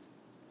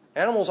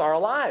 Animals are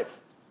alive.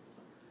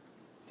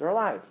 They're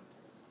alive.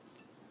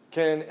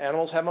 Can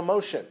animals have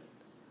emotion?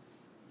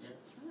 Yeah.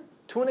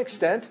 To an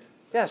extent,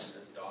 yes.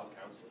 Dog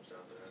counselors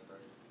out there,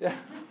 I think.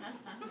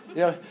 Yeah.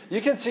 You know,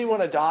 you can see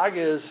when a dog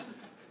is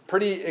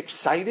pretty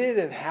excited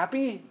and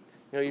happy.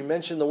 You know, you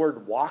mentioned the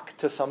word walk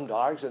to some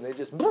dogs and they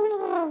just, pinging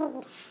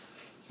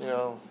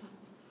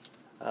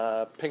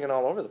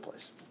all over the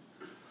place.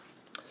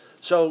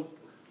 So,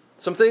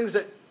 some things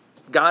that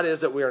God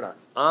is that we are not.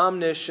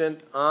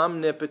 Omniscient,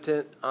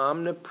 omnipotent,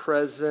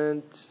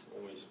 omnipresent.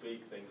 When we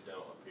speak, things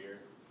don't appear.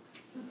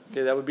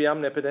 Okay, that would be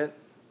omnipotent.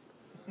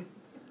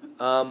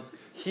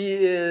 He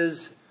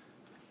is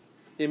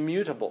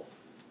immutable.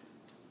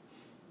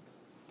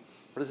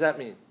 What does that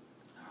mean?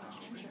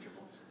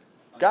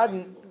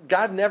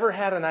 God never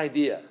had an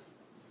idea.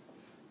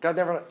 God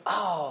never went,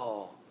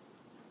 oh.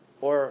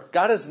 Or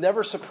God is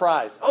never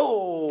surprised.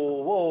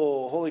 Oh,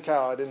 whoa, holy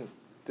cow, I didn't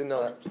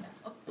know that.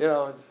 You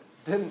know,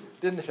 didn't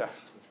that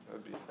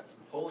would be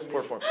Holy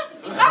poor form.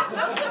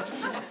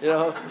 You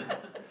know,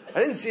 I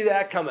didn't see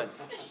that coming.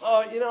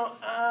 Oh,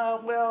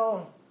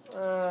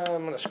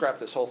 I'm going to scrap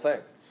this whole thing.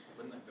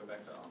 Wouldn't that go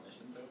back to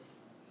omniscient, though?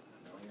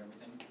 Knowing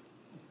everything?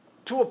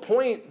 To a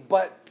point,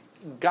 but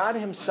God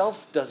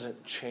himself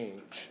doesn't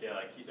change. Yeah,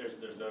 like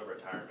there's no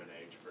retirement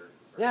age for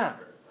Yeah.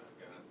 for God.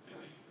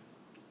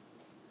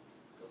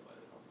 Go by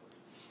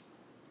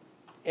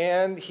the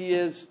And he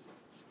is,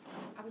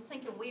 I was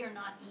thinking we are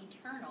not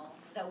eternal,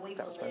 though we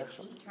That will was my live next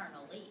one.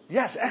 eternally.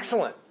 yes,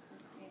 excellent.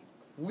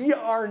 We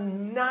are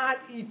not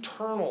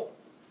eternal.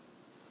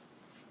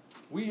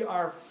 We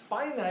are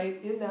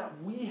finite in that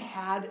we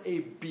had a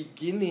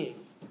beginning.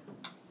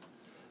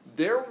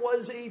 There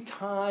was a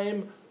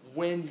time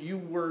when you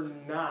were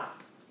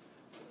not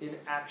in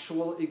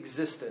actual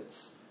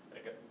existence.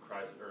 Like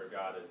Christ or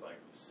God is like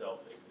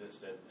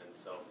self-existent and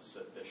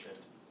self-sufficient,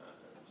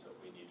 so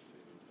we need food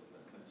and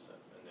that kind of stuff,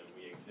 and then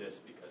we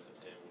exist because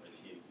of Him, as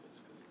He exists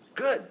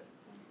because of His.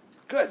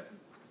 Good.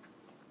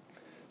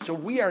 So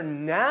we are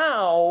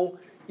now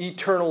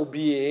eternal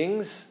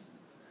beings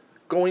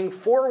going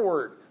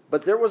forward.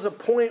 But there was a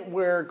point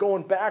where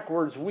going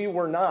backwards we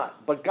were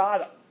not. But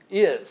God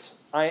is.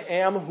 I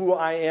am who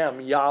I am,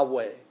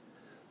 Yahweh.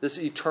 This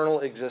eternal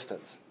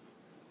existence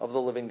of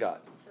the living God.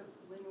 So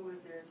when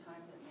was there a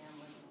time that man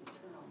wasn't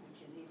eternal?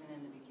 Because even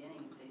in the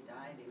beginning, if they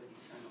died, they would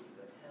eternally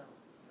go to hell.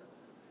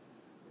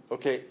 So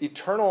Okay,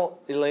 eternal,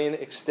 Elaine,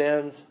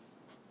 extends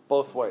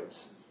both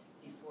ways.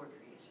 before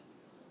creation.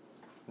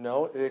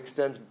 No, it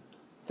extends.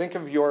 Think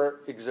of your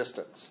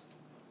existence.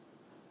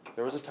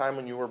 There was a time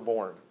when you were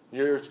born.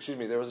 There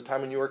was a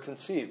time when you were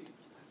conceived.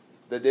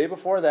 The day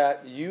before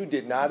that, you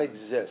did not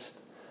exist.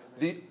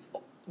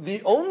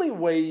 The only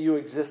way you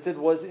existed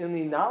was in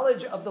the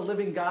knowledge of the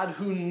living God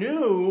who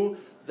knew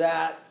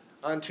that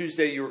on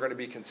Tuesday you were going to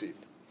be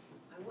conceived.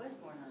 I was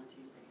born on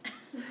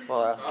Tuesday.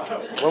 Well,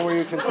 when were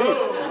you conceived?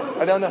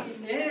 I don't know.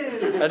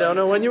 I don't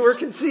know when you were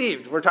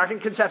conceived. We're talking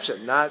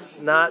conception, not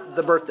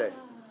the birthday.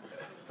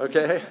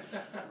 Okay?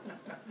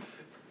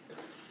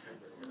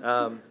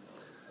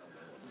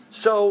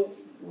 So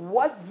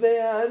what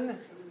then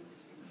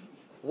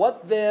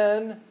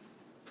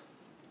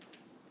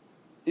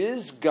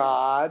is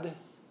God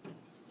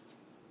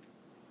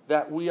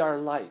that we are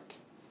like?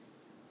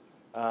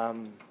 Well,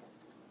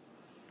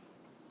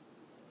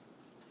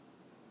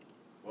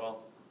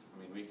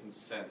 I mean, we can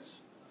sense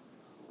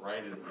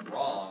right and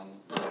wrong.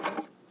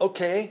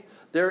 Okay,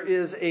 there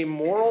is a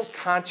moral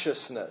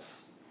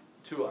consciousness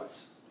to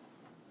us.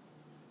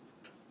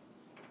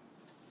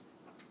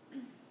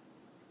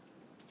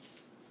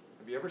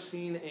 Have you ever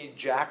seen a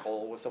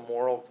jackal with a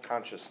moral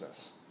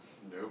consciousness?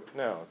 Nope.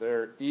 No,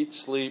 they're eat,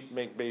 sleep,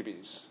 make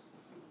babies.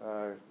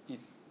 Eat,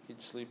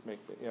 sleep, and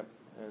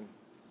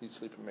eat,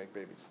 sleep, and make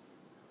babies.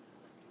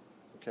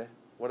 Okay?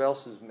 What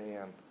else is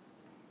man?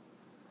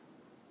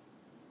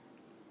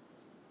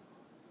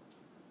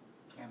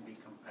 Can be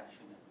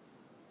compassionate.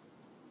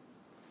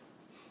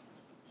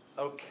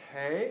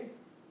 Okay.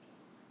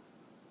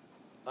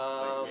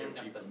 Like we have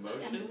deep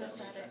emotions.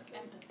 Empathetic.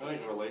 I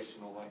think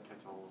relational, like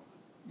it's all.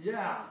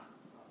 Yeah.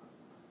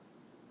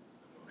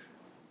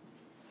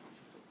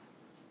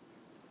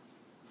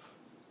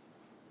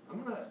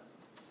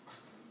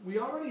 We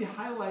already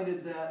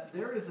highlighted that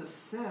there is a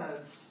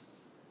sense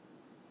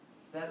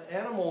that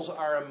animals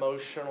are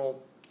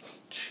emotional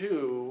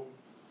too,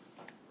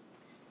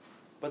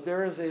 but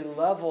there is a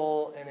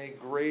level and a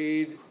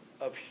grade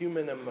of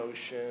human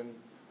emotion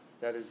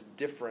that is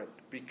different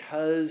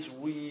because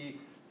we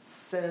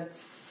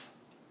sense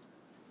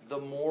the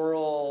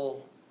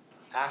moral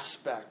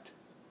aspect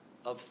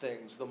of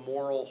things, the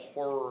moral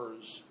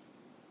horrors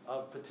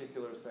of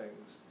particular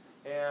things,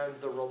 and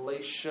the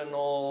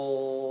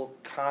relational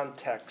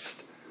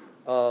context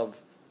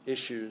of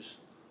issues.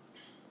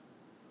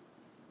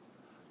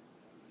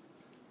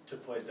 To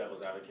play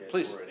devil's advocate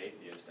Please. or an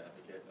atheist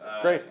advocate.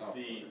 Great.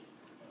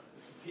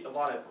 There are a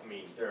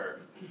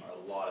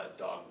lot of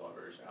dog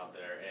lovers out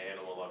there and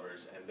animal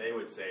lovers, and they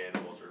would say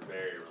animals are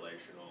very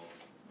relational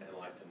and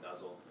like to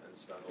nuzzle and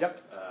snuggle.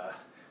 Yep.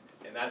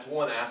 And that's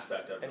one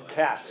aspect of And relationship.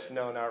 cats,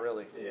 no, not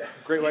really. Yeah.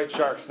 Great white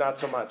sharks, not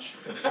so much.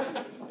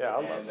 Yeah, I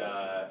love And,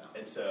 that.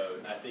 and so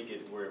I think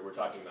we're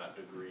talking about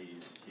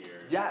degrees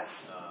here.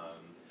 Yes.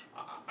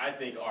 I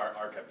think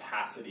our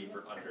capacity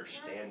for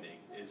understanding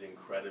is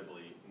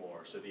incredibly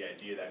more. So the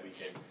idea that we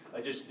can,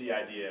 just the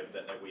idea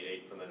that we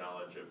ate from the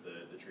knowledge of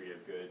the tree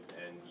of good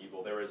and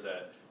evil. There was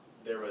a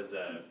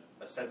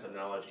sense of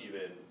knowledge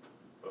even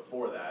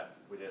before that.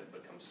 We didn't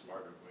become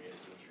smarter when we ate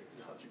from the tree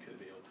of knowledge of good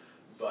and evil.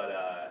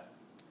 But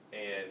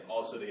and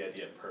also the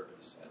idea of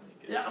purpose. I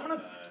think. Is, I'm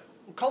gonna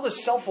call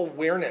this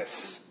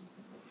self-awareness.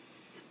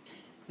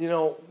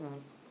 The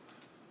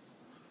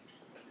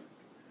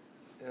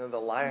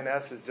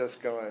lioness is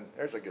just going,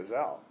 there's a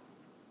gazelle.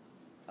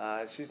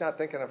 She's not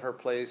thinking of her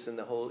place in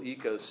the whole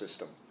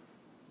ecosystem.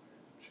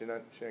 She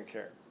didn't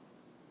care.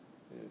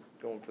 She's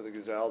going for the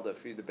gazelle to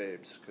feed the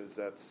babes because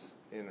that's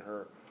in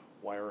her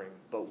wiring.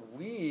 But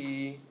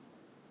we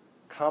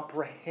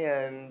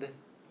comprehend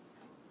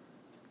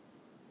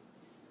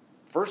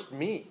first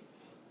me,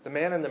 the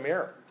man in the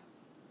mirror.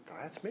 Oh,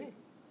 that's me.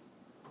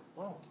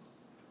 Whoa.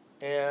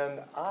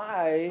 And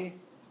I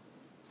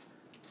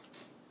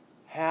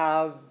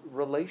have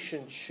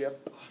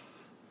relationship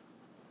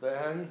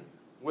then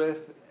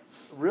with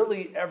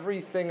really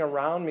everything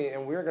around me,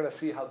 and we're going to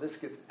see how this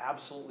gets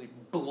absolutely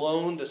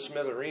blown to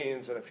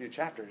smithereens in a few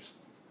chapters.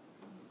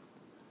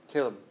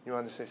 Caleb, you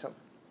wanted to say something?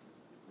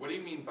 What do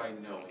you mean by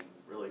knowing,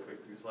 really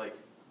quick? Because,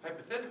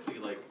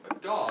 hypothetically, a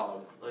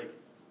dog,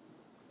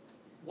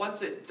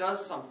 once it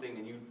does something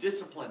and you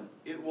discipline,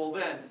 it will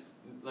then,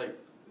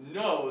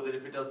 know that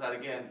if it does that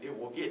again, it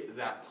will get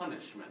that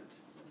punishment.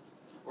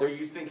 Or are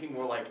you thinking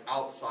more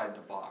outside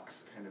the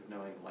box, kind of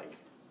knowing,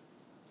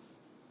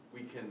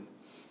 we can...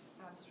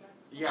 Abstract.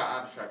 Yeah,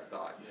 abstract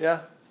thought.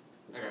 Yeah.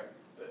 Okay.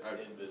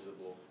 the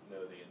invisible know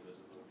the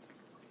invisible.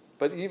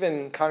 But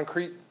even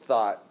concrete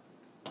thought.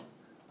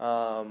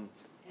 And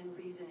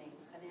reasoning.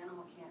 An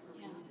animal can't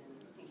reason.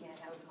 He can't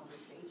have a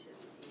conversation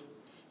with you.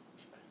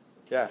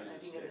 Yeah. I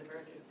think of the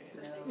verses as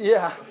no.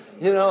 Yeah. It's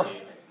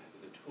a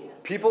tool.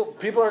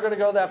 People are going to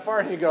go that far,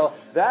 and you go,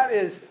 that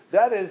is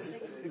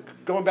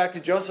going back to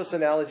Joseph's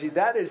analogy,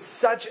 that is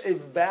such a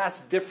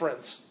vast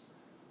difference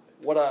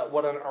what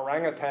an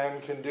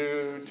orangutan can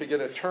do to get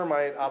a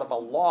termite out of a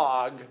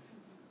log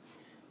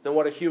than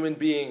what a human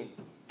being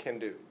can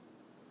do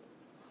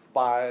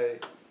by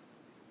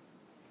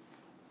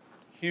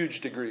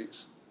huge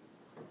degrees.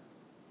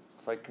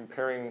 It's like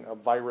comparing a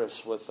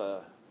virus with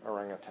a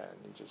orangutan.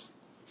 You just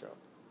go.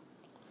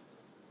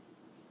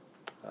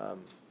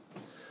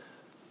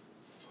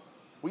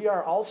 We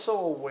are also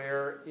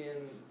aware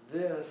in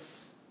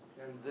this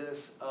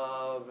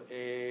of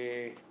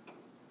a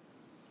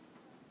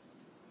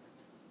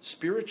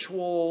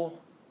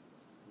spiritual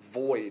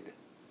void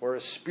or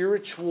a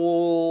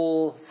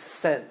spiritual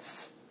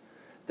sense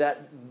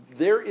that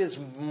there is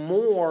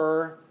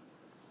more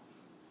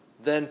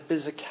than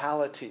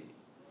physicality.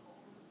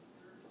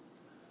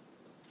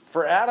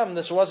 For Adam,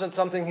 this wasn't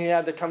something he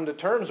had to come to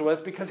terms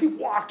with because he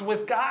walked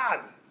with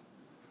God.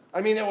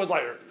 I mean, it was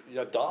like,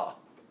 yeah, duh.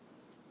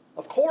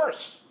 Of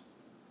course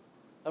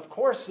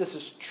this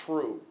is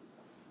true.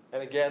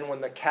 And again,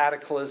 when the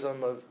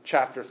cataclysm of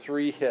chapter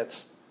 3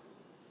 hits,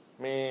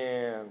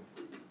 man,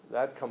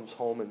 that comes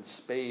home in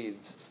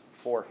spades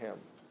for him.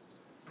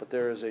 But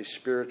there is a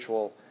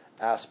spiritual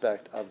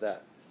aspect of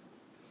that.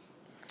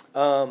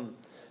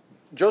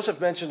 Joseph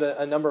mentioned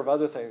a number of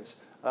other things,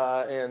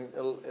 and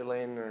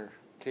Elaine or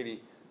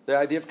Katie, the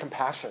idea of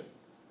compassion.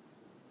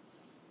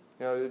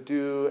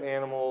 Do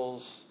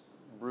animals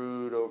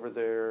brood over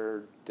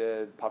their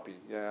dead puppy.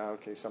 Yeah,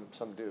 okay, some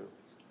do.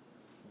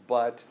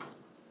 But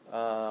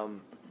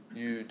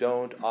you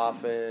don't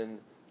often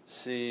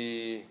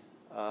see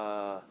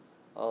a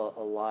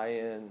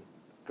lion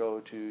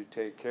go to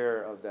take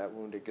care of that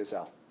wounded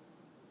gazelle.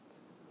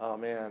 Oh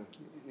man,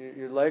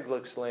 your leg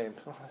looks lame.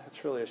 Oh,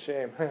 that's really a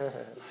shame.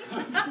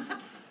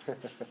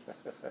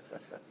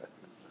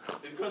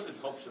 It goes and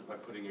helps it by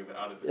putting it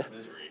out of its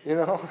misery.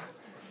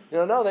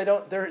 No, they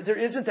don't. There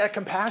isn't that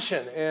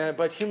compassion,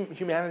 but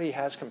humanity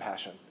has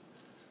compassion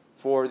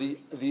for the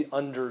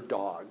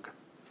underdog,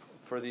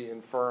 for the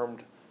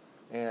infirmed,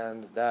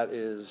 and that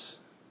is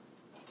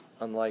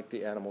unlike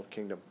the animal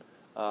kingdom.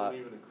 And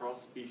even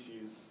across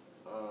species,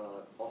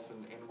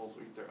 often animals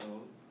will eat their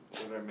own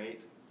or their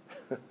mate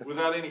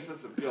without any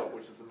sense of guilt,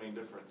 which is the main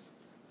difference.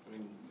 I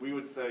mean, we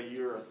would say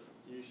you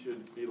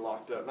should be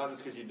locked up, not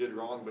just because you did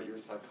wrong, but you're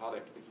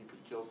psychotic if you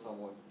could kill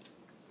someone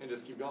and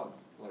just keep going.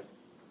 Like,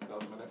 that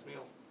was my next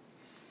meal.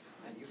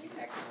 And you can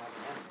act like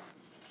an animal.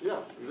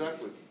 Yeah,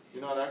 exactly.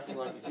 You're not acting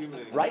like a human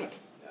anymore. Right.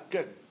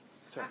 Good.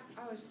 So.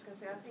 I was just going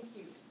to say, I think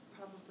you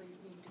probably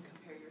need to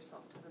compare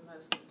yourself to the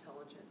most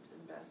intelligent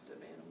and best of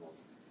animals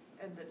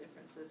and the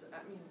differences.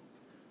 I mean,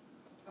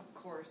 of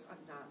course,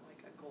 I'm not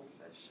like a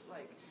goldfish.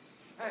 Like,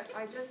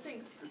 I just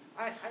think,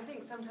 I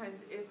think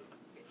sometimes if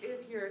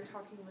you're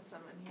talking with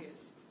someone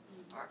who's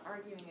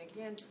arguing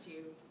against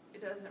you, it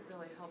doesn't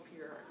really help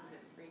your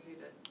argument for you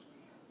to...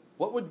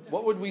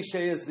 What would we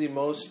say is the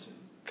most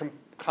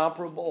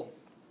comparable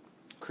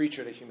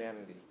creature to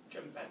humanity?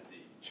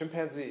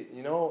 Chimpanzee.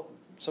 You know,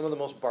 some of the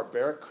most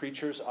barbaric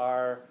creatures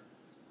are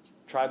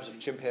tribes of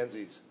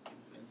chimpanzees.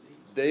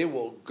 They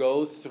will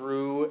go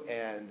through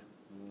and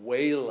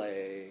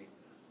waylay,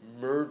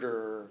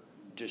 murder,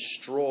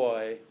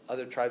 destroy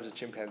other tribes of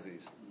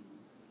chimpanzees.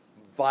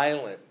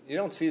 Violent. You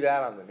don't see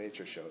that on the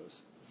nature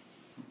shows.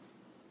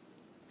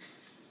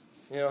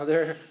 You know,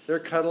 they're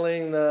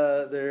cuddling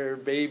their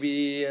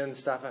baby and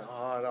stuff, and it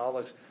all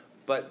looks.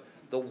 But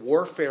the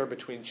warfare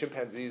between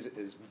chimpanzees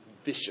is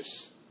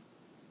vicious,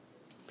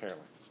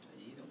 apparently.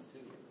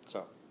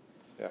 So,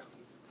 yeah.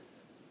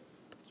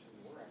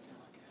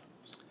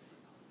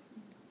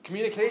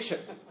 Communication.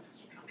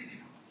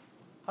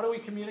 How do we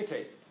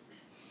communicate?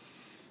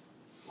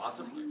 Lots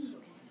of ways.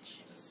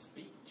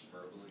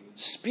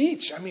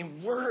 Speech. I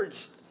mean,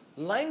 words,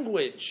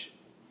 language.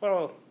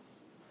 Well,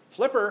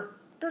 Flipper.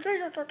 You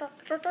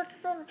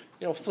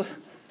know,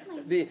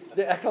 the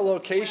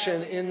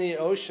echolocation in the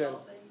ocean.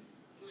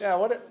 Yeah,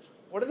 what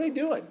are they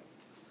doing?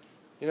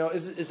 You know,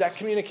 is that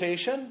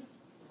communication?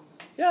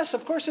 Yes,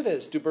 of course it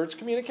is. Do birds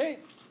communicate?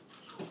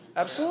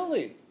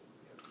 Absolutely.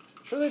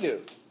 Sure they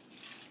do.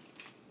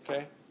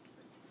 Okay.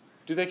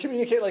 Do they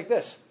communicate like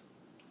this?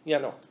 Yeah,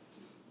 no.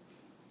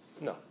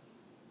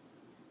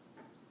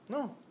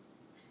 No,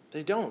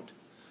 they don't.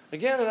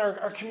 Again,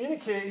 our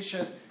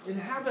communication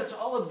inhabits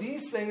all of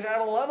these things at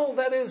a level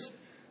that is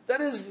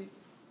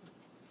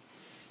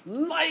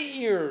light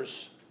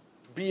years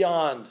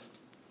beyond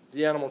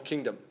the animal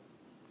kingdom.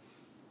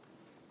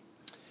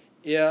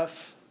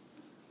 If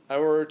I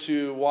were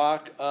to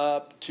walk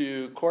up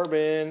to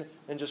Corbin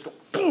and just go,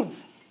 boom,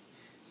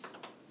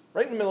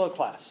 right in the middle of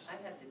class.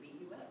 I'd have to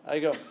beat you up. I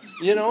go,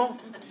 you know,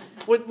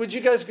 would you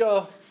guys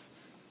go,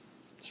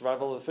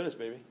 survival of the fittest,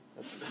 baby.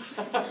 That's,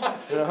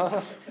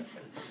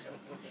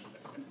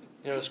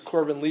 as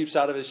Corbin leaps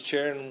out of his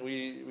chair and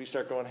we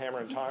start going hammer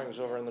and tongs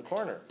over in the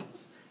corner.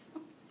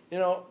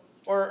 Or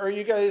are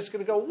you guys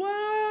going to go,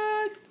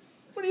 what?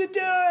 What are you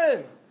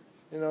doing?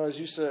 As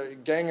you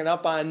start ganging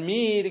up on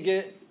me to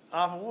get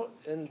off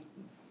and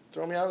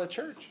throw me out of the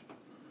church.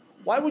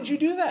 Why would you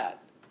do that?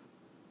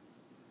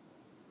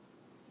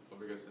 Well,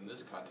 because in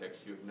this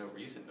context, you have no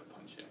reason to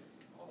punch him.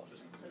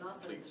 But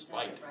also there's a sense of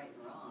right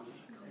and wrong.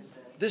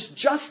 This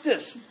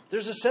justice.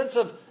 There's a sense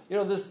of,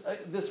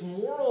 this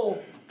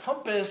moral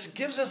compass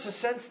gives us a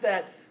sense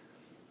that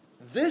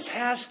this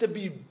has to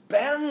be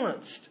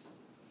balanced.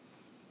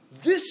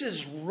 This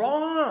is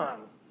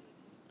wrong.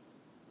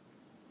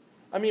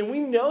 I mean, we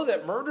know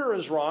that murder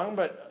is wrong,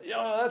 but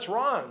that's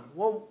wrong.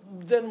 Well,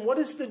 then what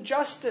is the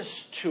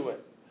justice to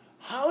it?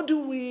 How do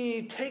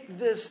we take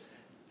this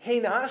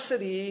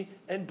heinosity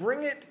and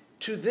bring it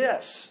to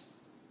this?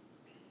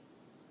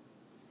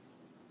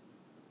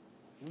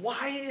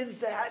 Why is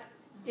that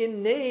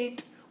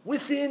innate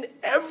within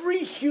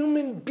every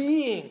human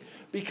being?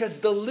 Because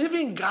the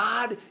living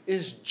God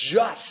is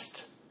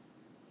just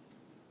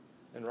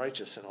and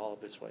righteous in all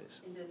of his ways.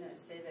 And doesn't it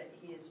say that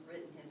he has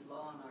written his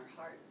law on our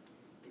heart?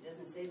 It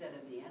doesn't say that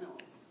of the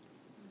animals,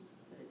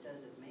 but it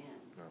does of man.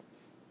 No.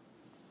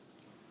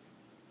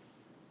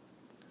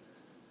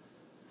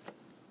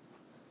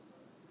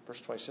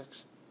 Verse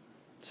 26.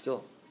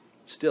 Still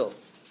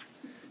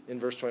in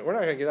verse 20. We're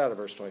not going to get out of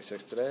verse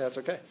 26 today. That's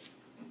okay.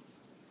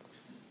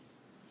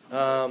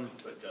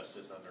 But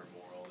justice under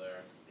moral there,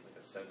 like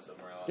a sense of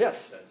morality,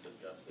 yes. A sense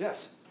of justice.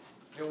 Yes.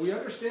 We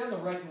understand the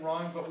right and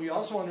wrong, but we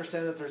also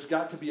understand that there's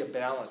got to be a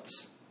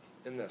balance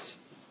in this.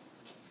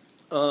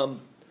 Man,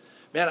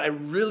 I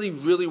really,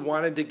 really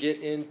wanted to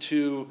get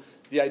into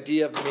the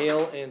idea of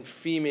male and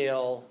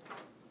female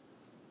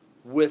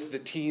with the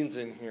teens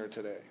in here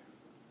today.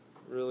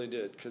 Really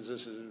did, because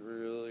this is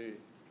really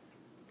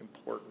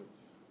important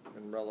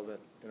and relevant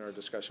in our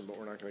discussion, but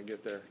we're not going to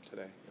get there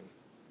today in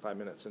 5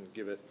 minutes and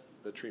give it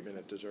the treatment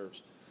it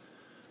deserves.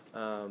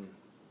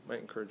 Might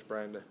encourage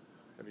Brian to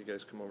have you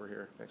guys come over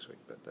here next week,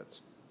 but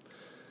that's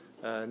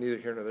neither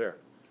here nor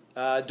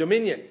there.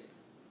 Dominion.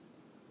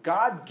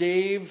 God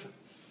gave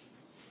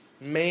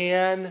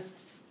man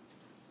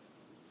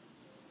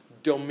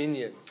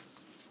dominion.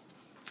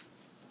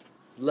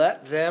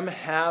 Let them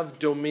have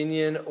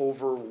dominion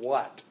over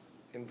what?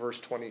 In verse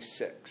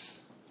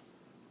 26.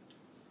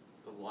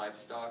 The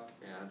livestock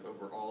and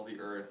over all the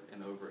earth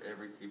and over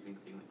every creeping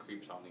thing that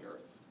creeps on the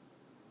earth.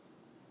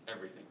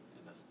 Everything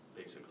in this,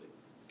 basically.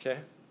 Okay,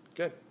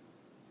 good.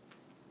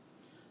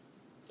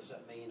 Does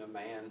that mean a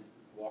man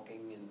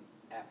walking in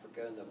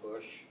Africa in the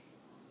bush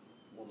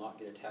will not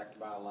get attacked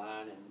by a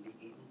lion and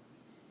be eaten?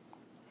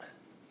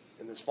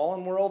 In this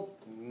fallen world,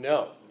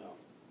 no. No.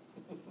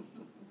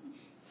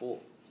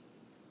 Fool.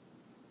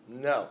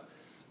 No.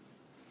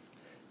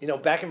 You know,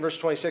 back in verse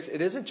 26,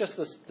 it isn't just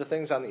the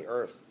things on the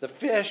earth. The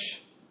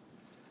fish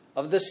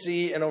of the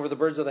sea and over the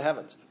birds of the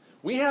heavens.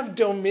 We have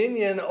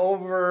dominion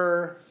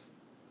over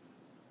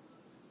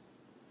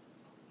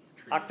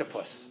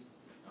octopus.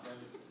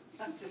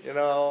 You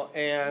know,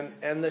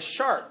 and the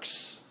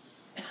sharks.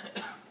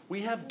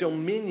 We have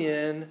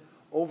dominion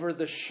over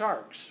the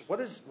sharks. What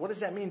does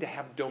that mean to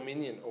have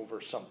dominion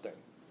over something?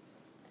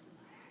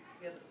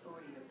 You have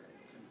authority over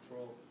it.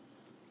 Control.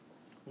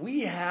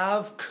 We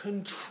have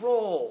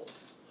control.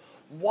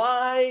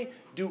 Why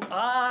do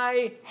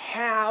I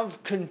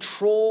have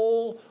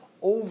control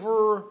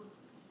over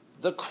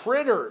the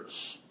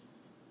critters?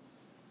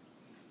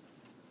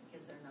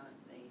 Because they're not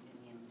made in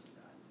the image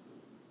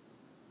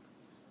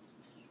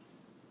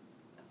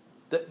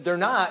of God. They're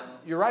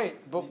not, you're right,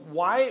 but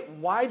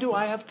why do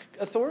I have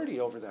authority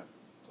over them?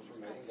 Because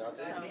we're making God's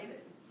God image. made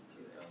it.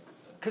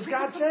 Because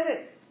God said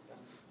it.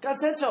 God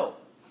said so.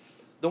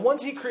 The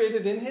ones he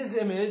created in his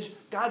image,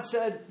 God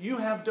said, you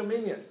have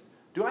dominion.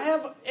 Do I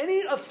have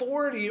any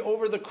authority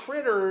over the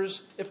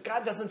critters if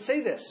God doesn't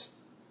say this?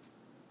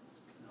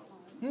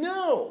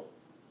 No.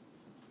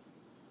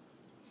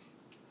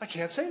 I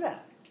can't say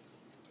that.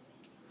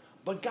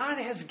 But God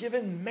has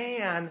given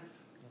man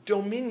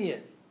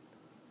dominion.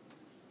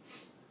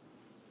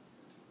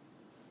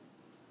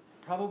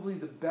 Probably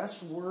the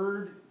best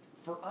word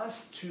for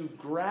us to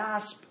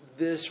grasp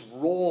this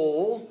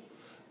role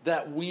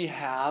that we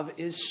have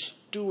is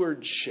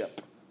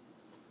stewardship.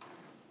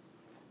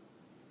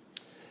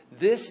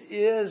 This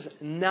is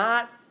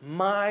not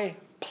my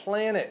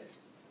planet.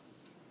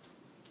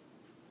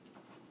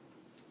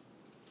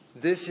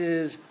 This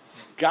is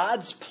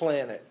God's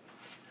planet.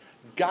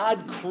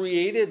 God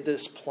created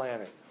this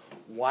planet.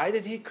 Why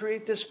did he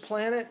create this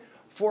planet?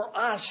 For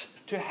us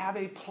to have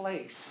a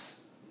place.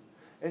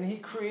 And he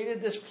created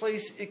this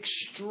place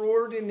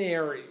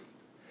extraordinary.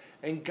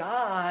 And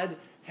God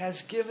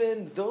has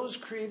given those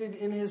created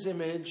in his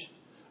image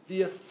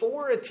the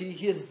authority.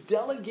 He has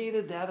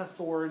delegated that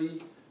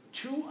authority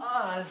to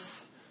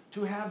us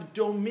to have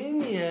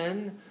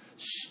dominion,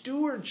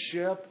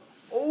 stewardship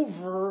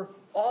over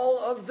all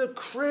of the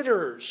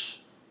critters.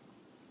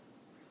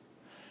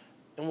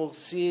 And we'll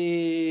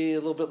see a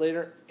little bit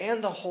later,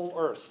 and the whole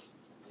earth.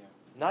 Yeah.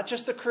 Not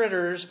just the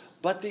critters,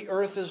 but the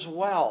earth as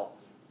well.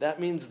 That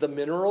means the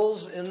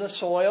minerals in the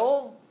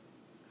soil.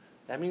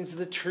 That means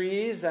the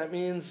trees. That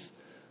means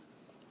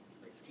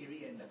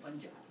Bacteria and the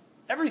fungi.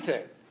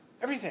 everything.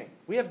 Everything.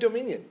 We have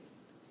dominion.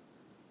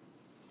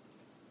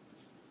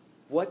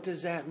 What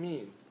does that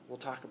mean? We'll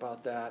talk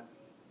about that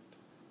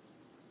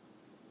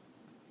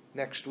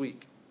next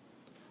week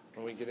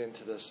when we get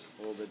into this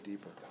a little bit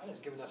deeper. God has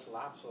given us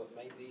life so it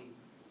may be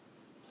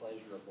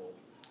pleasurable,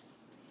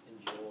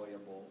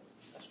 enjoyable.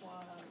 That's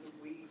why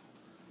we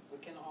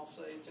can all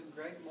say it's a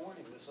great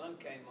morning. The sun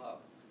came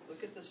up.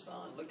 Look at the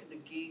sun. Look at the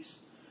geese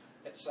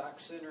at Sac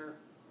Center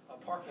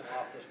parking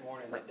lot this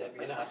morning that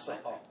Debbie and I saw.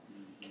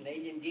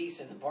 Canadian geese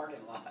in the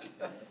parking lot.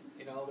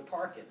 You know, they're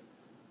parking.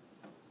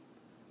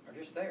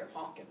 They're just there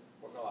honking.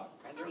 We're like,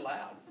 and they're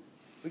loud.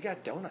 We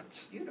got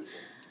donuts. Beautiful.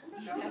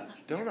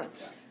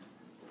 Donuts.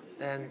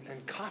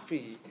 And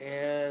coffee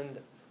and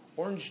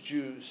orange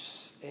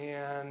juice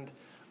and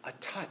a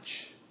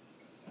touch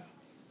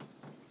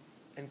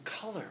and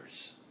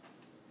colors.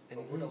 And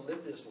But we're to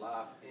live this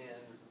life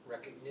in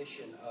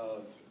recognition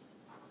of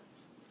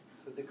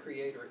who the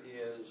Creator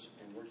is,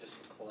 and we're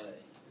just the clay.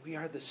 we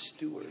are the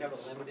stewards. We have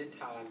a limited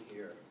time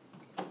here,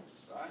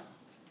 right?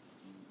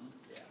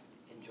 Yeah.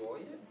 Enjoy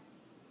it.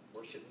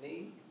 Worship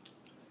me.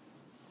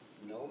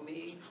 Know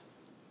me.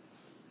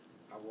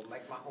 I will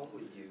make my home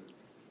with you.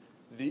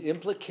 The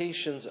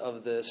implications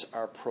of this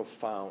are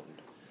profound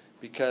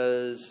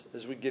because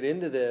as we get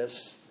into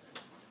this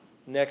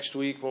next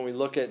week when we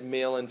look at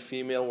male and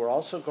female, we're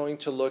also going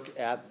to look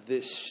at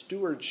this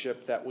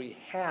stewardship that we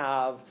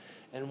have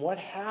and what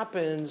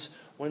happens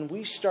when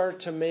we start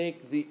to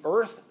make the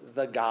earth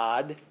the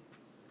God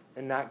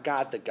and not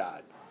God the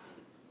God.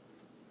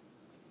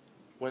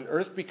 when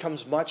earth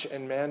becomes much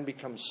and man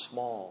becomes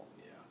small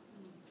Yeah.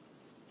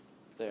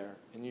 there,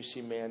 and you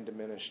see man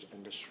diminished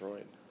and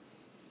destroyed.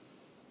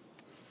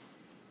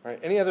 All right,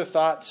 any other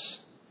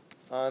thoughts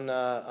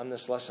on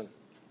this lesson?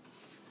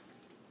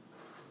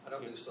 I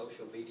don't do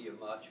social media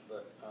much,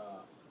 but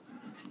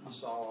I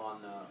saw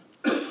on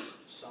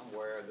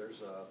somewhere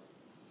there's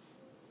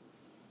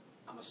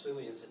I'm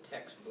assuming it's a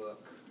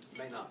textbook,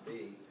 may not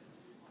be,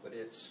 but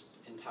it's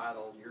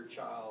entitled Your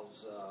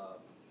Child's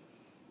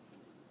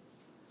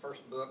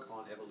First Book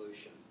on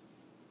Evolution.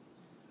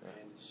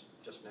 And it's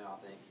just now,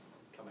 I think,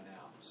 coming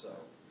out. So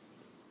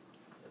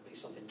it'd be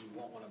something you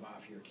won't want to buy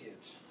for your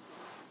kids.